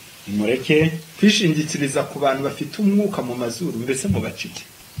imureke kwishingikiriza ku bantu bafite umwuka mu mazuru mbese mu bacike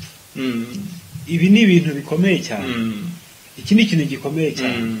ibi ni ibintu bikomeye cyane iki ni ikintu gikomeye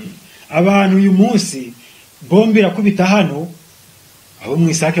cyane abantu uyu munsi bombi irakubita hano abo mu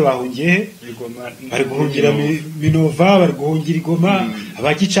Isake bahungiye bari guhungira Minova bari guhungira Igoma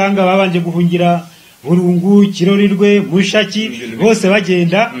abakicanga babanje guhungira Burungu Kirorirwe Mushaki bose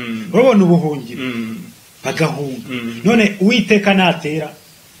bagenda babona ubuhungiro bagahunga none Uwiteka natera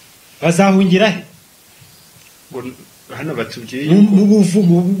bazahungira he hano batubwiye mu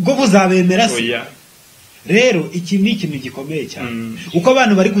buvumo bwo buzabemera se rero iki ni ikintu gikomeye cyane uko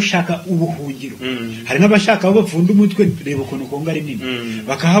abantu bari gushaka ubuhungiro hari n'abashaka aho bapfunda umutwe reba ukuntu konga ari nini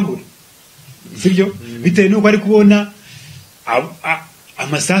bakahabura sibyo bitewe n'uko ari kubona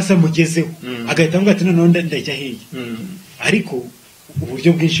amasasa mugezeho agahita avuga ati none ndajya hehe ariko uburyo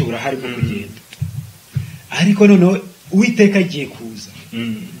bwinshi burahari bwo kugenda ariko noneho Uwiteka agiye kuza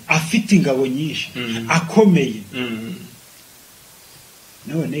afite ingabo nyinshi akomeye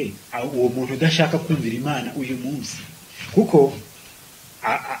none uwo muntu udashaka kumvira Imana uyu munsi kuko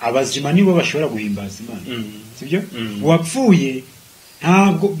abazima nibo bashobora guhimbaza Imana sibyo wapfuye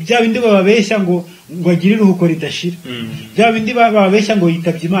ntabwo bya bindi bababeshya ngo agire iruhuko ridashira bya bindi bababeshya ngo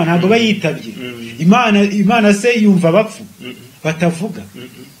yitabye Imana ntabwo bayitabye Imana se yumva abapfu batavuga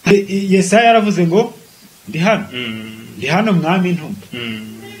Yesaya yaravuze ngo ndi hano mwami ntumva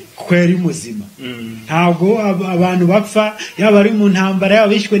kuko yari muzima ntabwo abantu bapfa yaba ari mu ntambara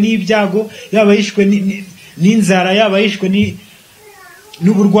yaba yishwe n'ibyago yaba yishwe n'inzara yaba yishwe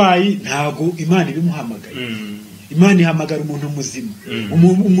n'uburwayi ntabwo Imana ibimuhamagaye Imana ihamagara umuntu muzima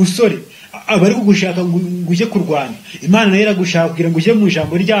umusore aba ari kugushaka ngo ujye kurwana Imana nayo iragushaka kugira ngo ujye mu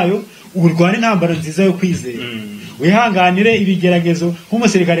ijambo ryayo urwane intambara nziza yo kwizera wihanganire ibigeragezo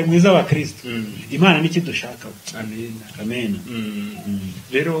nk'umusirikare mwiza wa Kristo Imana nikidushaka amen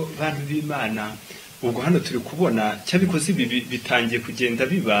rero bantu b'Imana ubwo hano turi kubona cyabikoze ibi bitangiye kugenda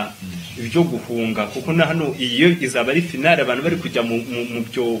biba ibyo guhunga kuko na hano iyo izaba ari finale abantu bari kujya mu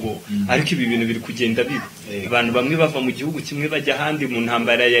byobo ariko ibi bintu biri kugenda biba abantu bamwe bava mu gihugu kimwe bajya ahandi mu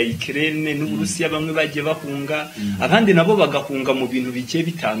ntambara ya Ukraine n'Uburusiya bamwe bagiye bahunga abandi nabo bagahunga mu bintu bigiye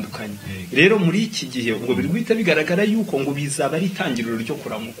bitandukanye rero muri iki gihe ubwo biri guhita bigaragara yuko ngo bizaba ari itangiriro ryo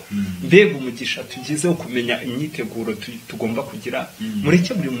kuramuka mbega umugisha tugizeho kumenya imyiteguro tugomba kugira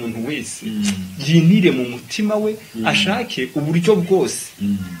mureke buri muntu wese yinire mu mutima we ashake uburyo bwose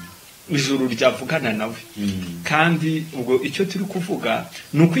ijuru ryavugana nawe kandi ubwo icyo turi kuvuga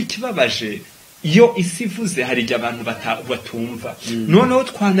nuko ikibabaje iyo isi ivuze hari igihe abantu batumva noneho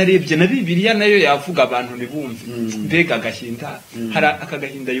twanarebye na Bibiliya nayo yavuga abantu ntibumve mbega agahinda hari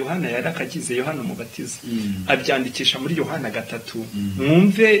akagahinda Yohana yarakagize Yohana umubatiza abyandikisha muri Yohana 3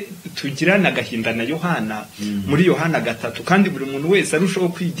 mwumve tugirana agahinda na Yohana muri Yohana 3 kandi buri muntu wese arushaho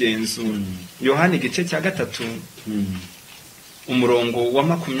kwigenzura Yohana igice cya 3 umurongo wa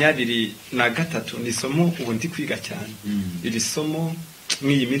 23 ni somo ubundi kwiga cyane iri somo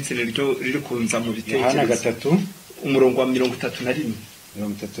mw'iyi minsi ryo riri kunza mu bitekerezo Yohana 3 umurongo wa 31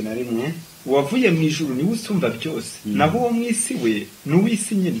 31 uwavuye mu ijuru niwe usumba byose naho uwo mu isi we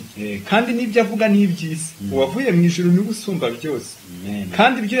n'uw'isi nyine kandi n'ibyo avuga n'iby'isi uwavuye mu ijuru niwe usumba byose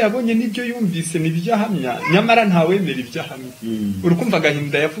kandi ibyo yabonye n'ibyo yumvise n'ibyo ahamya nyamara ntawemera ibyo ahamya urukumva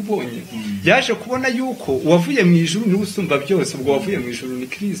agahinda yavubonye yaje kubona yuko uwavuye mu ijuru niwe usumba byose ubwo wavuye mu ijuru ni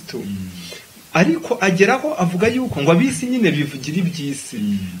Kristo ariko ageraho avuga yuko ngo abisi nyine bivugira iby'isi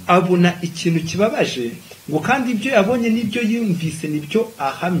abona ikintu kibabaje ngo kandi ibyo yabonye n'ibyo yumvise n'ibyo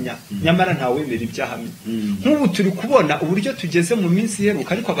ahamya nyamara ntawemera ibyo ahamya nk'ubu turi kubona uburyo tugeze mu minsi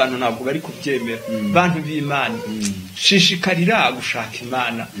iheruka ariko abantu ntabwo bari kubyemera bantu b'Imana shishikarira gushaka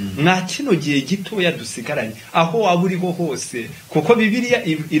Imana mwa kino gihe gitoya dusigaranye aho waba uriho hose kuko Bibiliya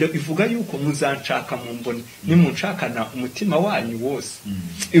ivuga yuko muzanshaka mu mboni nimunshakana umutima wanyu wose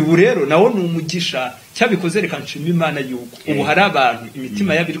ubu rero nawo ni umugisha cyabikoze reka nshima Imana yuko ubu hari abantu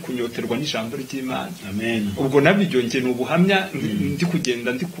imitima yabiri kunyoterwa n'ijambo ry'Imana amen ubwo nabijonge n'ubuhamya ndi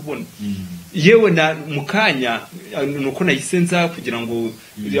kugenda ndi kubona yewe na mukanya nuko nayisenza kugira ngo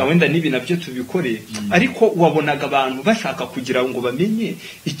wenda nibi nabyo tubikore ariko wabonaga abantu bashaka kugira ngo bamenye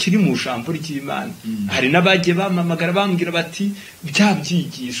ikiri mu jambo ry'Imana hari nabagiye bamamagara bambwira bati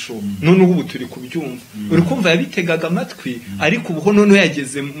byabyigisho none ubu turi kubyumva uri kumva yabitegaga amatwi ariko ubu none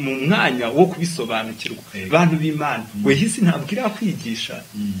yageze mu mwanya wo kubisobanukirwa bantu b'Imana we hisi ntabwo irakwigisha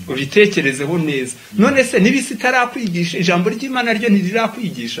ubitekerezeho neza none se nibisi tarakwigisha ijambo ry'Imana ryo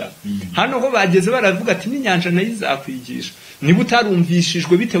ntirirakwigisha hano ho bageze baravuga ati n'inyanja nayo izakwigisha niba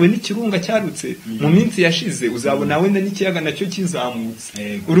utarumvishijwe bitewe n'ikirunga cyarutse mu minsi yashize uzabona wenda n'ikiyaga nacyo kizamutse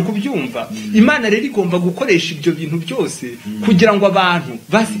uri kubyumva Imana rero igomba gukoresha ibyo bintu byose kugira ngo abantu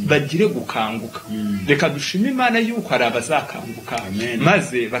bagire gukanguka reka dushime Imana yuko hari abazakanguka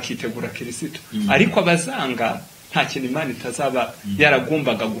maze bakitegura Kristo ariko abazanga nta kintu Imana itazaba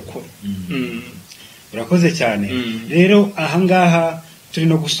yaragombaga gukora urakoze cyane rero ahangaha turi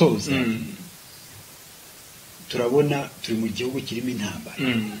no gusoza turabona turi mu gihugu kirimo intambara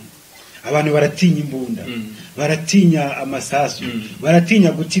abantu baratinya imbunda baratinya amasasu baratinya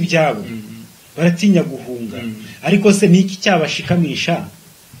guta ibyabo baratinya guhunga ariko se niki cyabashikamisha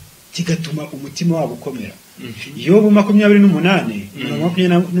kigatuma umutima wabo ukomera Yobu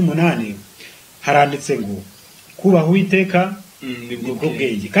 28 haranditse ngo kubaha Uwiteka nibwo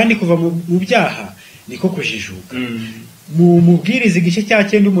bwenge kandi kuva mu byaha niko kujijuka mu mubwiriza igice cya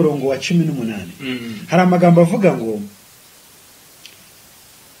 9 umurongo wa 18 hari amagambo avuga ngo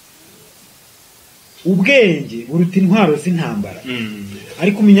ubwenge buruta intwaro z'intambara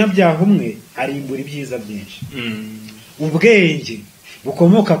ariko umunyabyaha umwe arimbura ibyiza byinshi ubwenge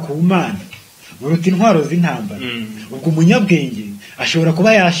bukomoka ku Mana buruta intwaro z'intambara ubwo umunyabwenge ashobora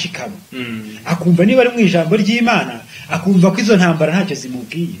kuba yashikama akumva niba ari mu ijambo ry'Imana akumva ko izo ntambara ntacyo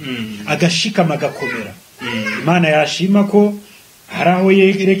zimubwiye agashikama agakomera Imana yashima ko hari aho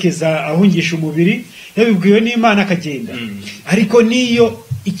yerekeza ahungisha umubiri yabibwiwe n'Imana akagenda ariko niyo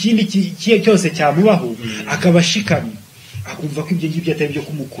ikindi cyose cyamubaho akabashikamye akumva ko ibyo ngibyo atari byo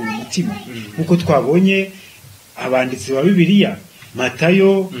kumukura umutima nkuko twabonye abanditsi ba Bibiliya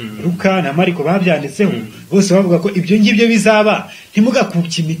Matayo Luka na Mariko babyanditseho bose bavuga ko ibyo ngibyo bizaba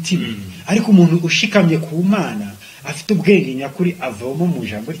ntimugakubye imitima ariko umuntu ushikamye ku Mana afite ubwenge nyakuri avoma mu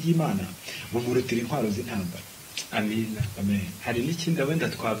jambo ry'Imana bumurutira intwaro z'intambara amina amen hari n'ikindi wenda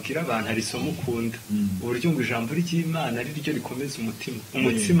twabwira abantu hari isomo ukunda uburyo ngo ijambo ry'Imana ari ryo rikomeza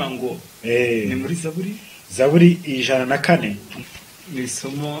umutima ngo ni muri Zaburi 104 ni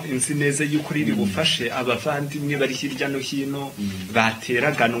isomo inzi neza yuko riri bufashe abavandimwe bari hirya no hino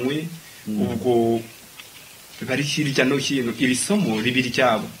bateraganwe ubwo bari hirya no hino iri somo ribi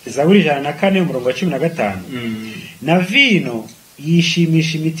ryabo Zaburi 104 umurongo wa 15 na vino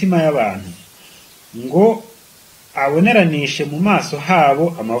yishimisha imitima y'abantu ngo aboneranishe mu maso habo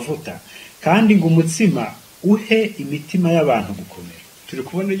amavuta kandi ngo umutsima uhe imitima y'abantu gukomera turi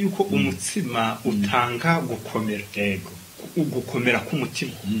kubona yuko umutsima utanga gukomera yego gukomera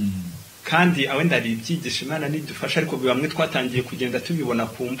k'umutima kandi awenda ari ibyigisha Imana nidufasha ariko bamwe twatangiye kugenda tubibona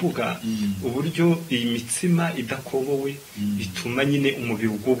ku mbuga uburyo iyi mitsima idakobowe ituma nyine umubiri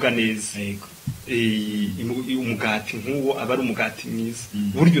ugubwa neza yego umugati nk'uwo aba ari umugati mwiza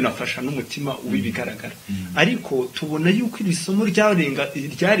buryo unafasha n'umutima ubibigaragara ariko tubona yuko iri somo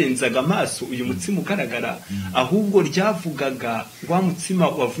ryarenzaga amaso uyu mutsima ugaragara ahubwo ryavugaga wa mutsima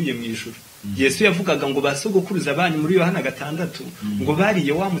wavuye mu ijuru Yesu yavugaga ngo basogokuruza banyu muri Yohana 6 ngo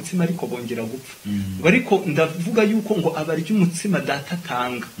bariye wa mutsima ariko bongera gupfa ariko ndavuga yuko ngo abarya umutsima data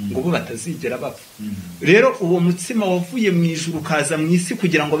atanga ngo bo batazigera bapfa rero uwo mutsima wavuye mu ijuru kaza mu isi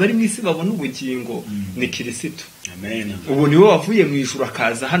kugira ngo bari mu isi babone ubugingo ni Kristo. Amen. Ubu niwe wavuye mu ijuru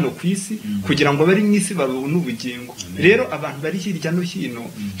akaza hano ku isi kugira ngo bari mu isi babone ubugingo. Rero abantu bari hirya no hino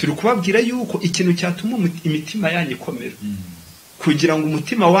turi kubabwira yuko ikintu cyatuma imitima yanyu ikomera kugira ngo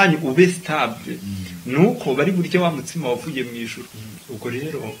umutima wanyu ube stable nuko bari buryo wa mutsima wavuye mu ijuru. Ubwo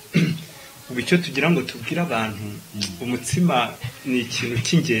rero ubicyo tugira ngo tubwire abantu umutsima ni ikintu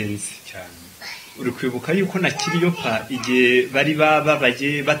cy'ingenzi cyane. Uri kwibuka yuko na Kiriyopa igihe bari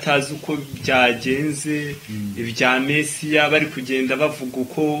babaye batazi uko byagenze ibya Mesiya bari kugenda bavuga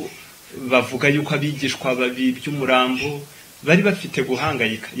uko bavuga yuko abigishwa by'umurambo bari bafite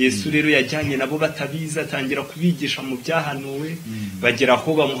guhangayika. Yesu rero yajyanye nabo batabizi atangira kubigisha mu byahanuwe bagera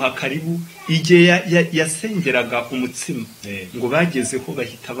aho bamuha karibu igihe yasengeraga umutsima ngo bagezeho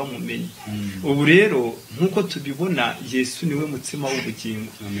bahita bamumenye. Ubu rero nkuko tubibona Yesu niwe mutsima w'ubugingo.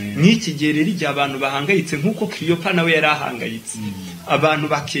 N'iki gihe rero igihe abantu bahangayitse nkuko Kiriyopa nawe yari ahangayitse abantu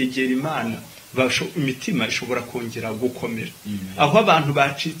bakegera Imana imitima ishobora kongera gukomera. Aho abantu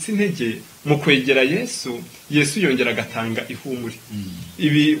bacitse intege mu kwegera Yesu yongera agatanga ihumure.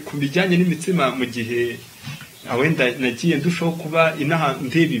 Ibi kubijyanye n'imitsima mu gihe awenda nagiye ndushaho kuba inaha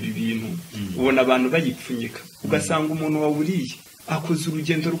ndeba ibi bintu ubona abantu bayipfunyika ugasanga umuntu wawuriye akoze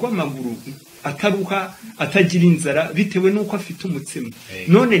urugendo rw'amaguru ataruha atagira inzara bitewe nuko afite umutsima.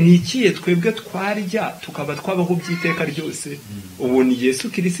 None ni ikiye twebwe twarya tukaba twabaho byiteka ryose? Ubu ni Yesu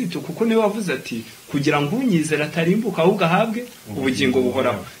Kristo kuko niwe wavuze ati kugira ngo unyizera atarimbuka ahubwo ahabwe ubugingo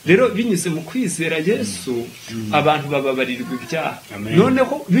buhoraho. Rero binyuze mu kwizera Yesu abantu bababarirwa ibyaha.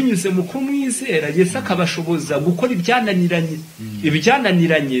 Noneho binyuze mu kumwizera Yesu akabashoboza gukora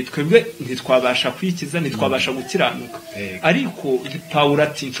ibyananiranye twebwe ntitwabasha kwikiza ntitwabasha gukiranuka. Ariko Pawulo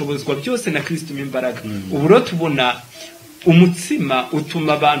ati nshobozwa byose na Kristo imbaraga. Ubu rero tubona umutsima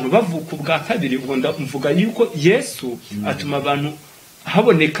utuma abantu bavuka ubwa kabiri. Ubwo mvuga yuko Yesu atuma abantu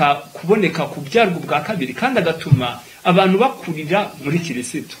kuboneka kubyarwa ubwa kabiri kandi agatuma abantu bakurira muri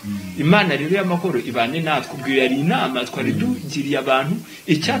Kristo. Imana rero y'amahoro ibane natwe. Ubwo yari inama twari dugiriye abantu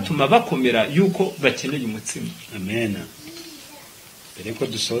icyatuma bakomera yuko bakeneye umutsima. Amen. Reko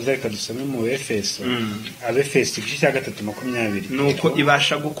dusoza reka dusome mu Efeso. Abefeso 3:20 nuko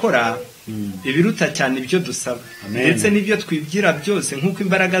ibasha gukora ibiruta cyane ibyo dusaba ndetse n'ibyo twibwira byose nkuko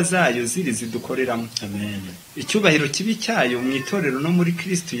imbaraga zayo ziri zidukoreramo. Amen. Icyubahiro kibi cyayo mu itorero no muri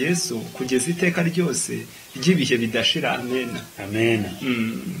Kristo Yesu kugeza iteka ryose ry'ibihe bidashira. Amen. Amen.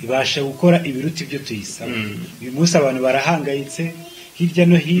 Ibasha gukora ibiruta ibyo tuyisaba. Uyu munsi abantu barahangayitse hirya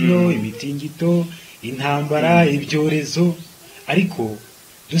no hino imitingito intambara ibyorezo ariko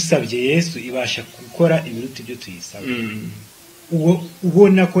dusabye Yesu ibasha gukora ibiruta ibyo tuyisaba.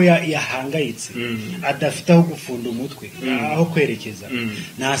 Ubona ko yahangayitse adafite aho gufunda umutwe aho kwerekeza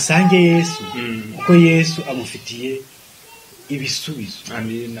nasange Yesu kuko Yesu amufitiye ibisubizo.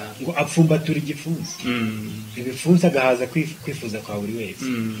 Amina. Ngo apfumbatura igipfunsi ibifunza agahaza kwifuza kwa buri wese.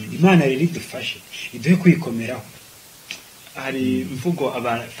 Imana rero idufashe iduhe kwikomeraho. Hari mvugo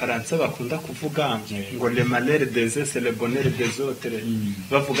abafaransa bakunda kuvuga ngo le malheur des uns c'est le bonheur des autres.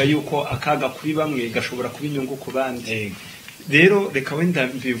 Bavuga yuko akaga kuri bamwe gashobora kuba inyungu ku bandi. Rero reka wenda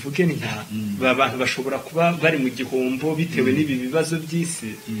mbivuge nta abantu bashobora kuba bari mu gihombo bitewe n'ibi bibazo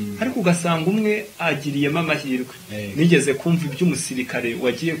by'isi ariko ugasanga umwe agiriyemo amahirwe. Nigeze kumva iby'umusirikare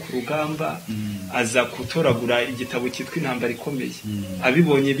wagiye ku rugamba aza kutoragura igitabo cyitwa Intambara ikomeye.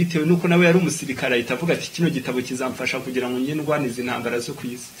 Abibonye bitewe nuko nawe yari umusirikare ahita avuga ati kino gitabo kizamfasha kugira ngo njye ndwanize intambara zo ku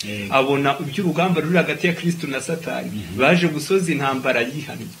isi. Abona iby'urugamba ruri hagati ya Kristo na Satani baje gusoza intambara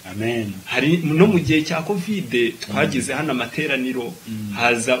yihanye. Amen. Hari no mu gihe cya Covid twagize hano materaniro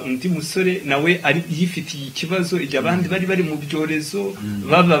haza undi musore nawe ari yifitiye ikibazo igihe abandi bari mu byorezo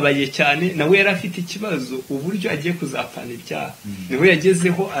bababaye cyane nawe yari afite ikibazo uburyo agiye kuzapfana ibyaha. Niho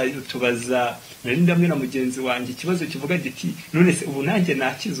yagezeho tubaza nari ndamwe na mugenzi wanjye ikibazo kivuga giti none se ubu nanjye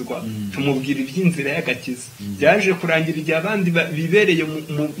nakizwa? Tumubwira iby'inzira y'agakiza. Byaje kurangira igihe abandi bibereye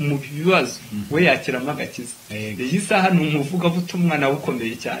mu bibazo we yakiramo agakiza. Iyi saha ni umuvuga butumwa nawe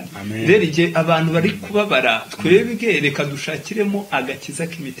ukomeye cyane. Rero igihe abantu bari kubabara twebwe reka dushakiremo agakiza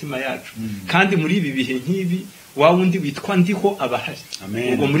k'imitima yacu. Kandi muri ibi bihe nk'ibi wa wundi witwa ndiho abahari.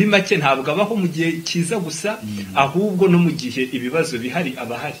 Ubwo muri make ntabwo abaho mu gihe kiza gusa ahubwo no mu gihe ibibazo bihari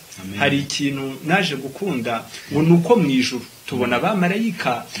abahari. Hari ikintu naje gukunda ngo nuko mu ijuru tubona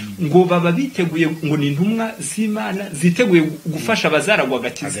abamarayika ngo baba biteguye ngo ni intumwa z'Imana ziteguye gufasha abazaragwa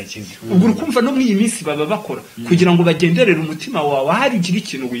agakiza. Ubwo urukumva no muri iyi minsi baba bakora kugira ngo bagenderere umutima wawe hari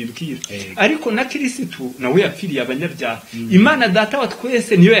ikintu wibwira. Ariko na Kristo nawe yapfiriye abanyabyaha. Imana data wa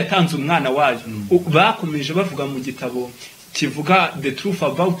twese niyo yatanze umwana wayo. Bakomeje bavuga mu gitabo kivuga the truth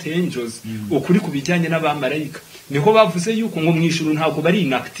about angels, ukuri kubijyanye n'abamarayika. Niho bavuze yuko ngo mu ijuru ntabwo bari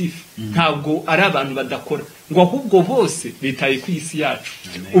inactive, ntabwo ari abantu badakora, ngo ahubwo bose bitaye ku isi yacu.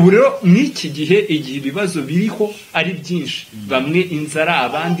 Ubu rero n'iki gihe igihe ibibazo biriho ari byinshi, bamwe inzara,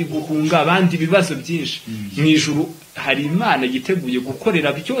 abandi guhunga, abandi ibibazo byinshi, mu ijuru hari Imana yiteguye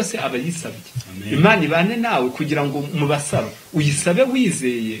gukorera byose abayisabye. Imana ibane nawe kugira ngo mubasaba uyisabe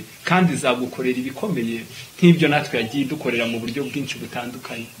wizeye, kandi izagukorera ibikomeye nk'ibyo natwe yagiye dukorera mu buryo bwinshi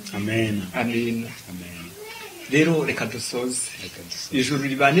butandukanye. Amen. Amen. Rero reka dusoze. Ijuru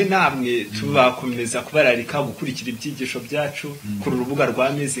ribane namwe, tubakomeza kubararika gukurikira ibyigisho byacu ku rubuga rwa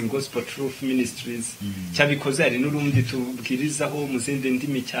Amazing Gospel Truth Ministries. Cyabikoze hari n'urundi tubwirizaho mu zindi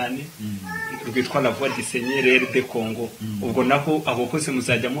ndimi cyane rwitwa La Voix du Seigneur de Congo. Ubwo naho aho hose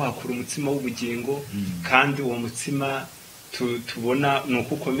muzajya muhakura umutsima w'ubugingo, kandi uwo mutsima tubona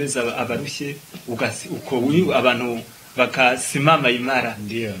nuko ukomeza abarushye uko abantu bakasimama imara.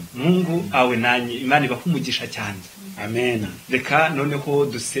 Mungu awe nanyi, Imana ibahumugisha cyane. Amen. Reka noneho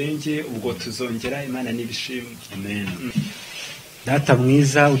dusenge, ubwo tuzongera. Imana nibishimwe. Amen. Data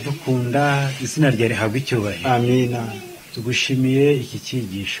mwiza udukunda, izina ryawe rihabwe icyubahiro. Amina. Tugushimiye iki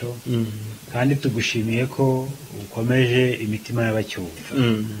cyigisho, kandi tugushimiye ko ukomeje imitima y'abacyumva.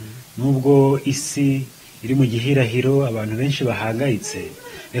 Nubwo isi iri mu gihirahiro, abantu benshi bahangayitse,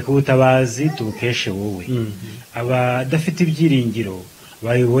 reka ubutabazi tubukeshe wowe. Abadafite ibyiringiro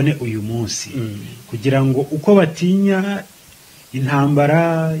bayibone uyu munsi, kugira ngo uko batinya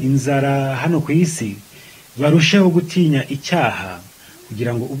intambara, inzara hano ku isi, barusheho gutinya icyaha,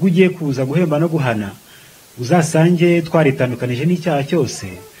 kugira ngo ubwo ugiye kuza guhemba no guhana, uzasange twaritandukanije n'icyaha cyose,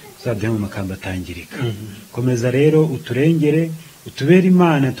 uzaduhe mu makamba atangirika. Komeza rero uturengere, utubere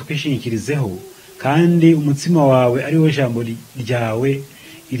Imana tukwishingikirizeho, kandi umutsima wawe ari wo jambo ryawe,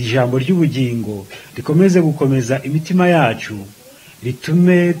 iri jambo ry'ubugingo rikomeze gukomeza imitima yacu,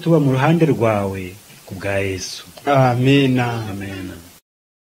 ritume tuba mu ruhande rwawe kubwa Yesu. Amina. Amen.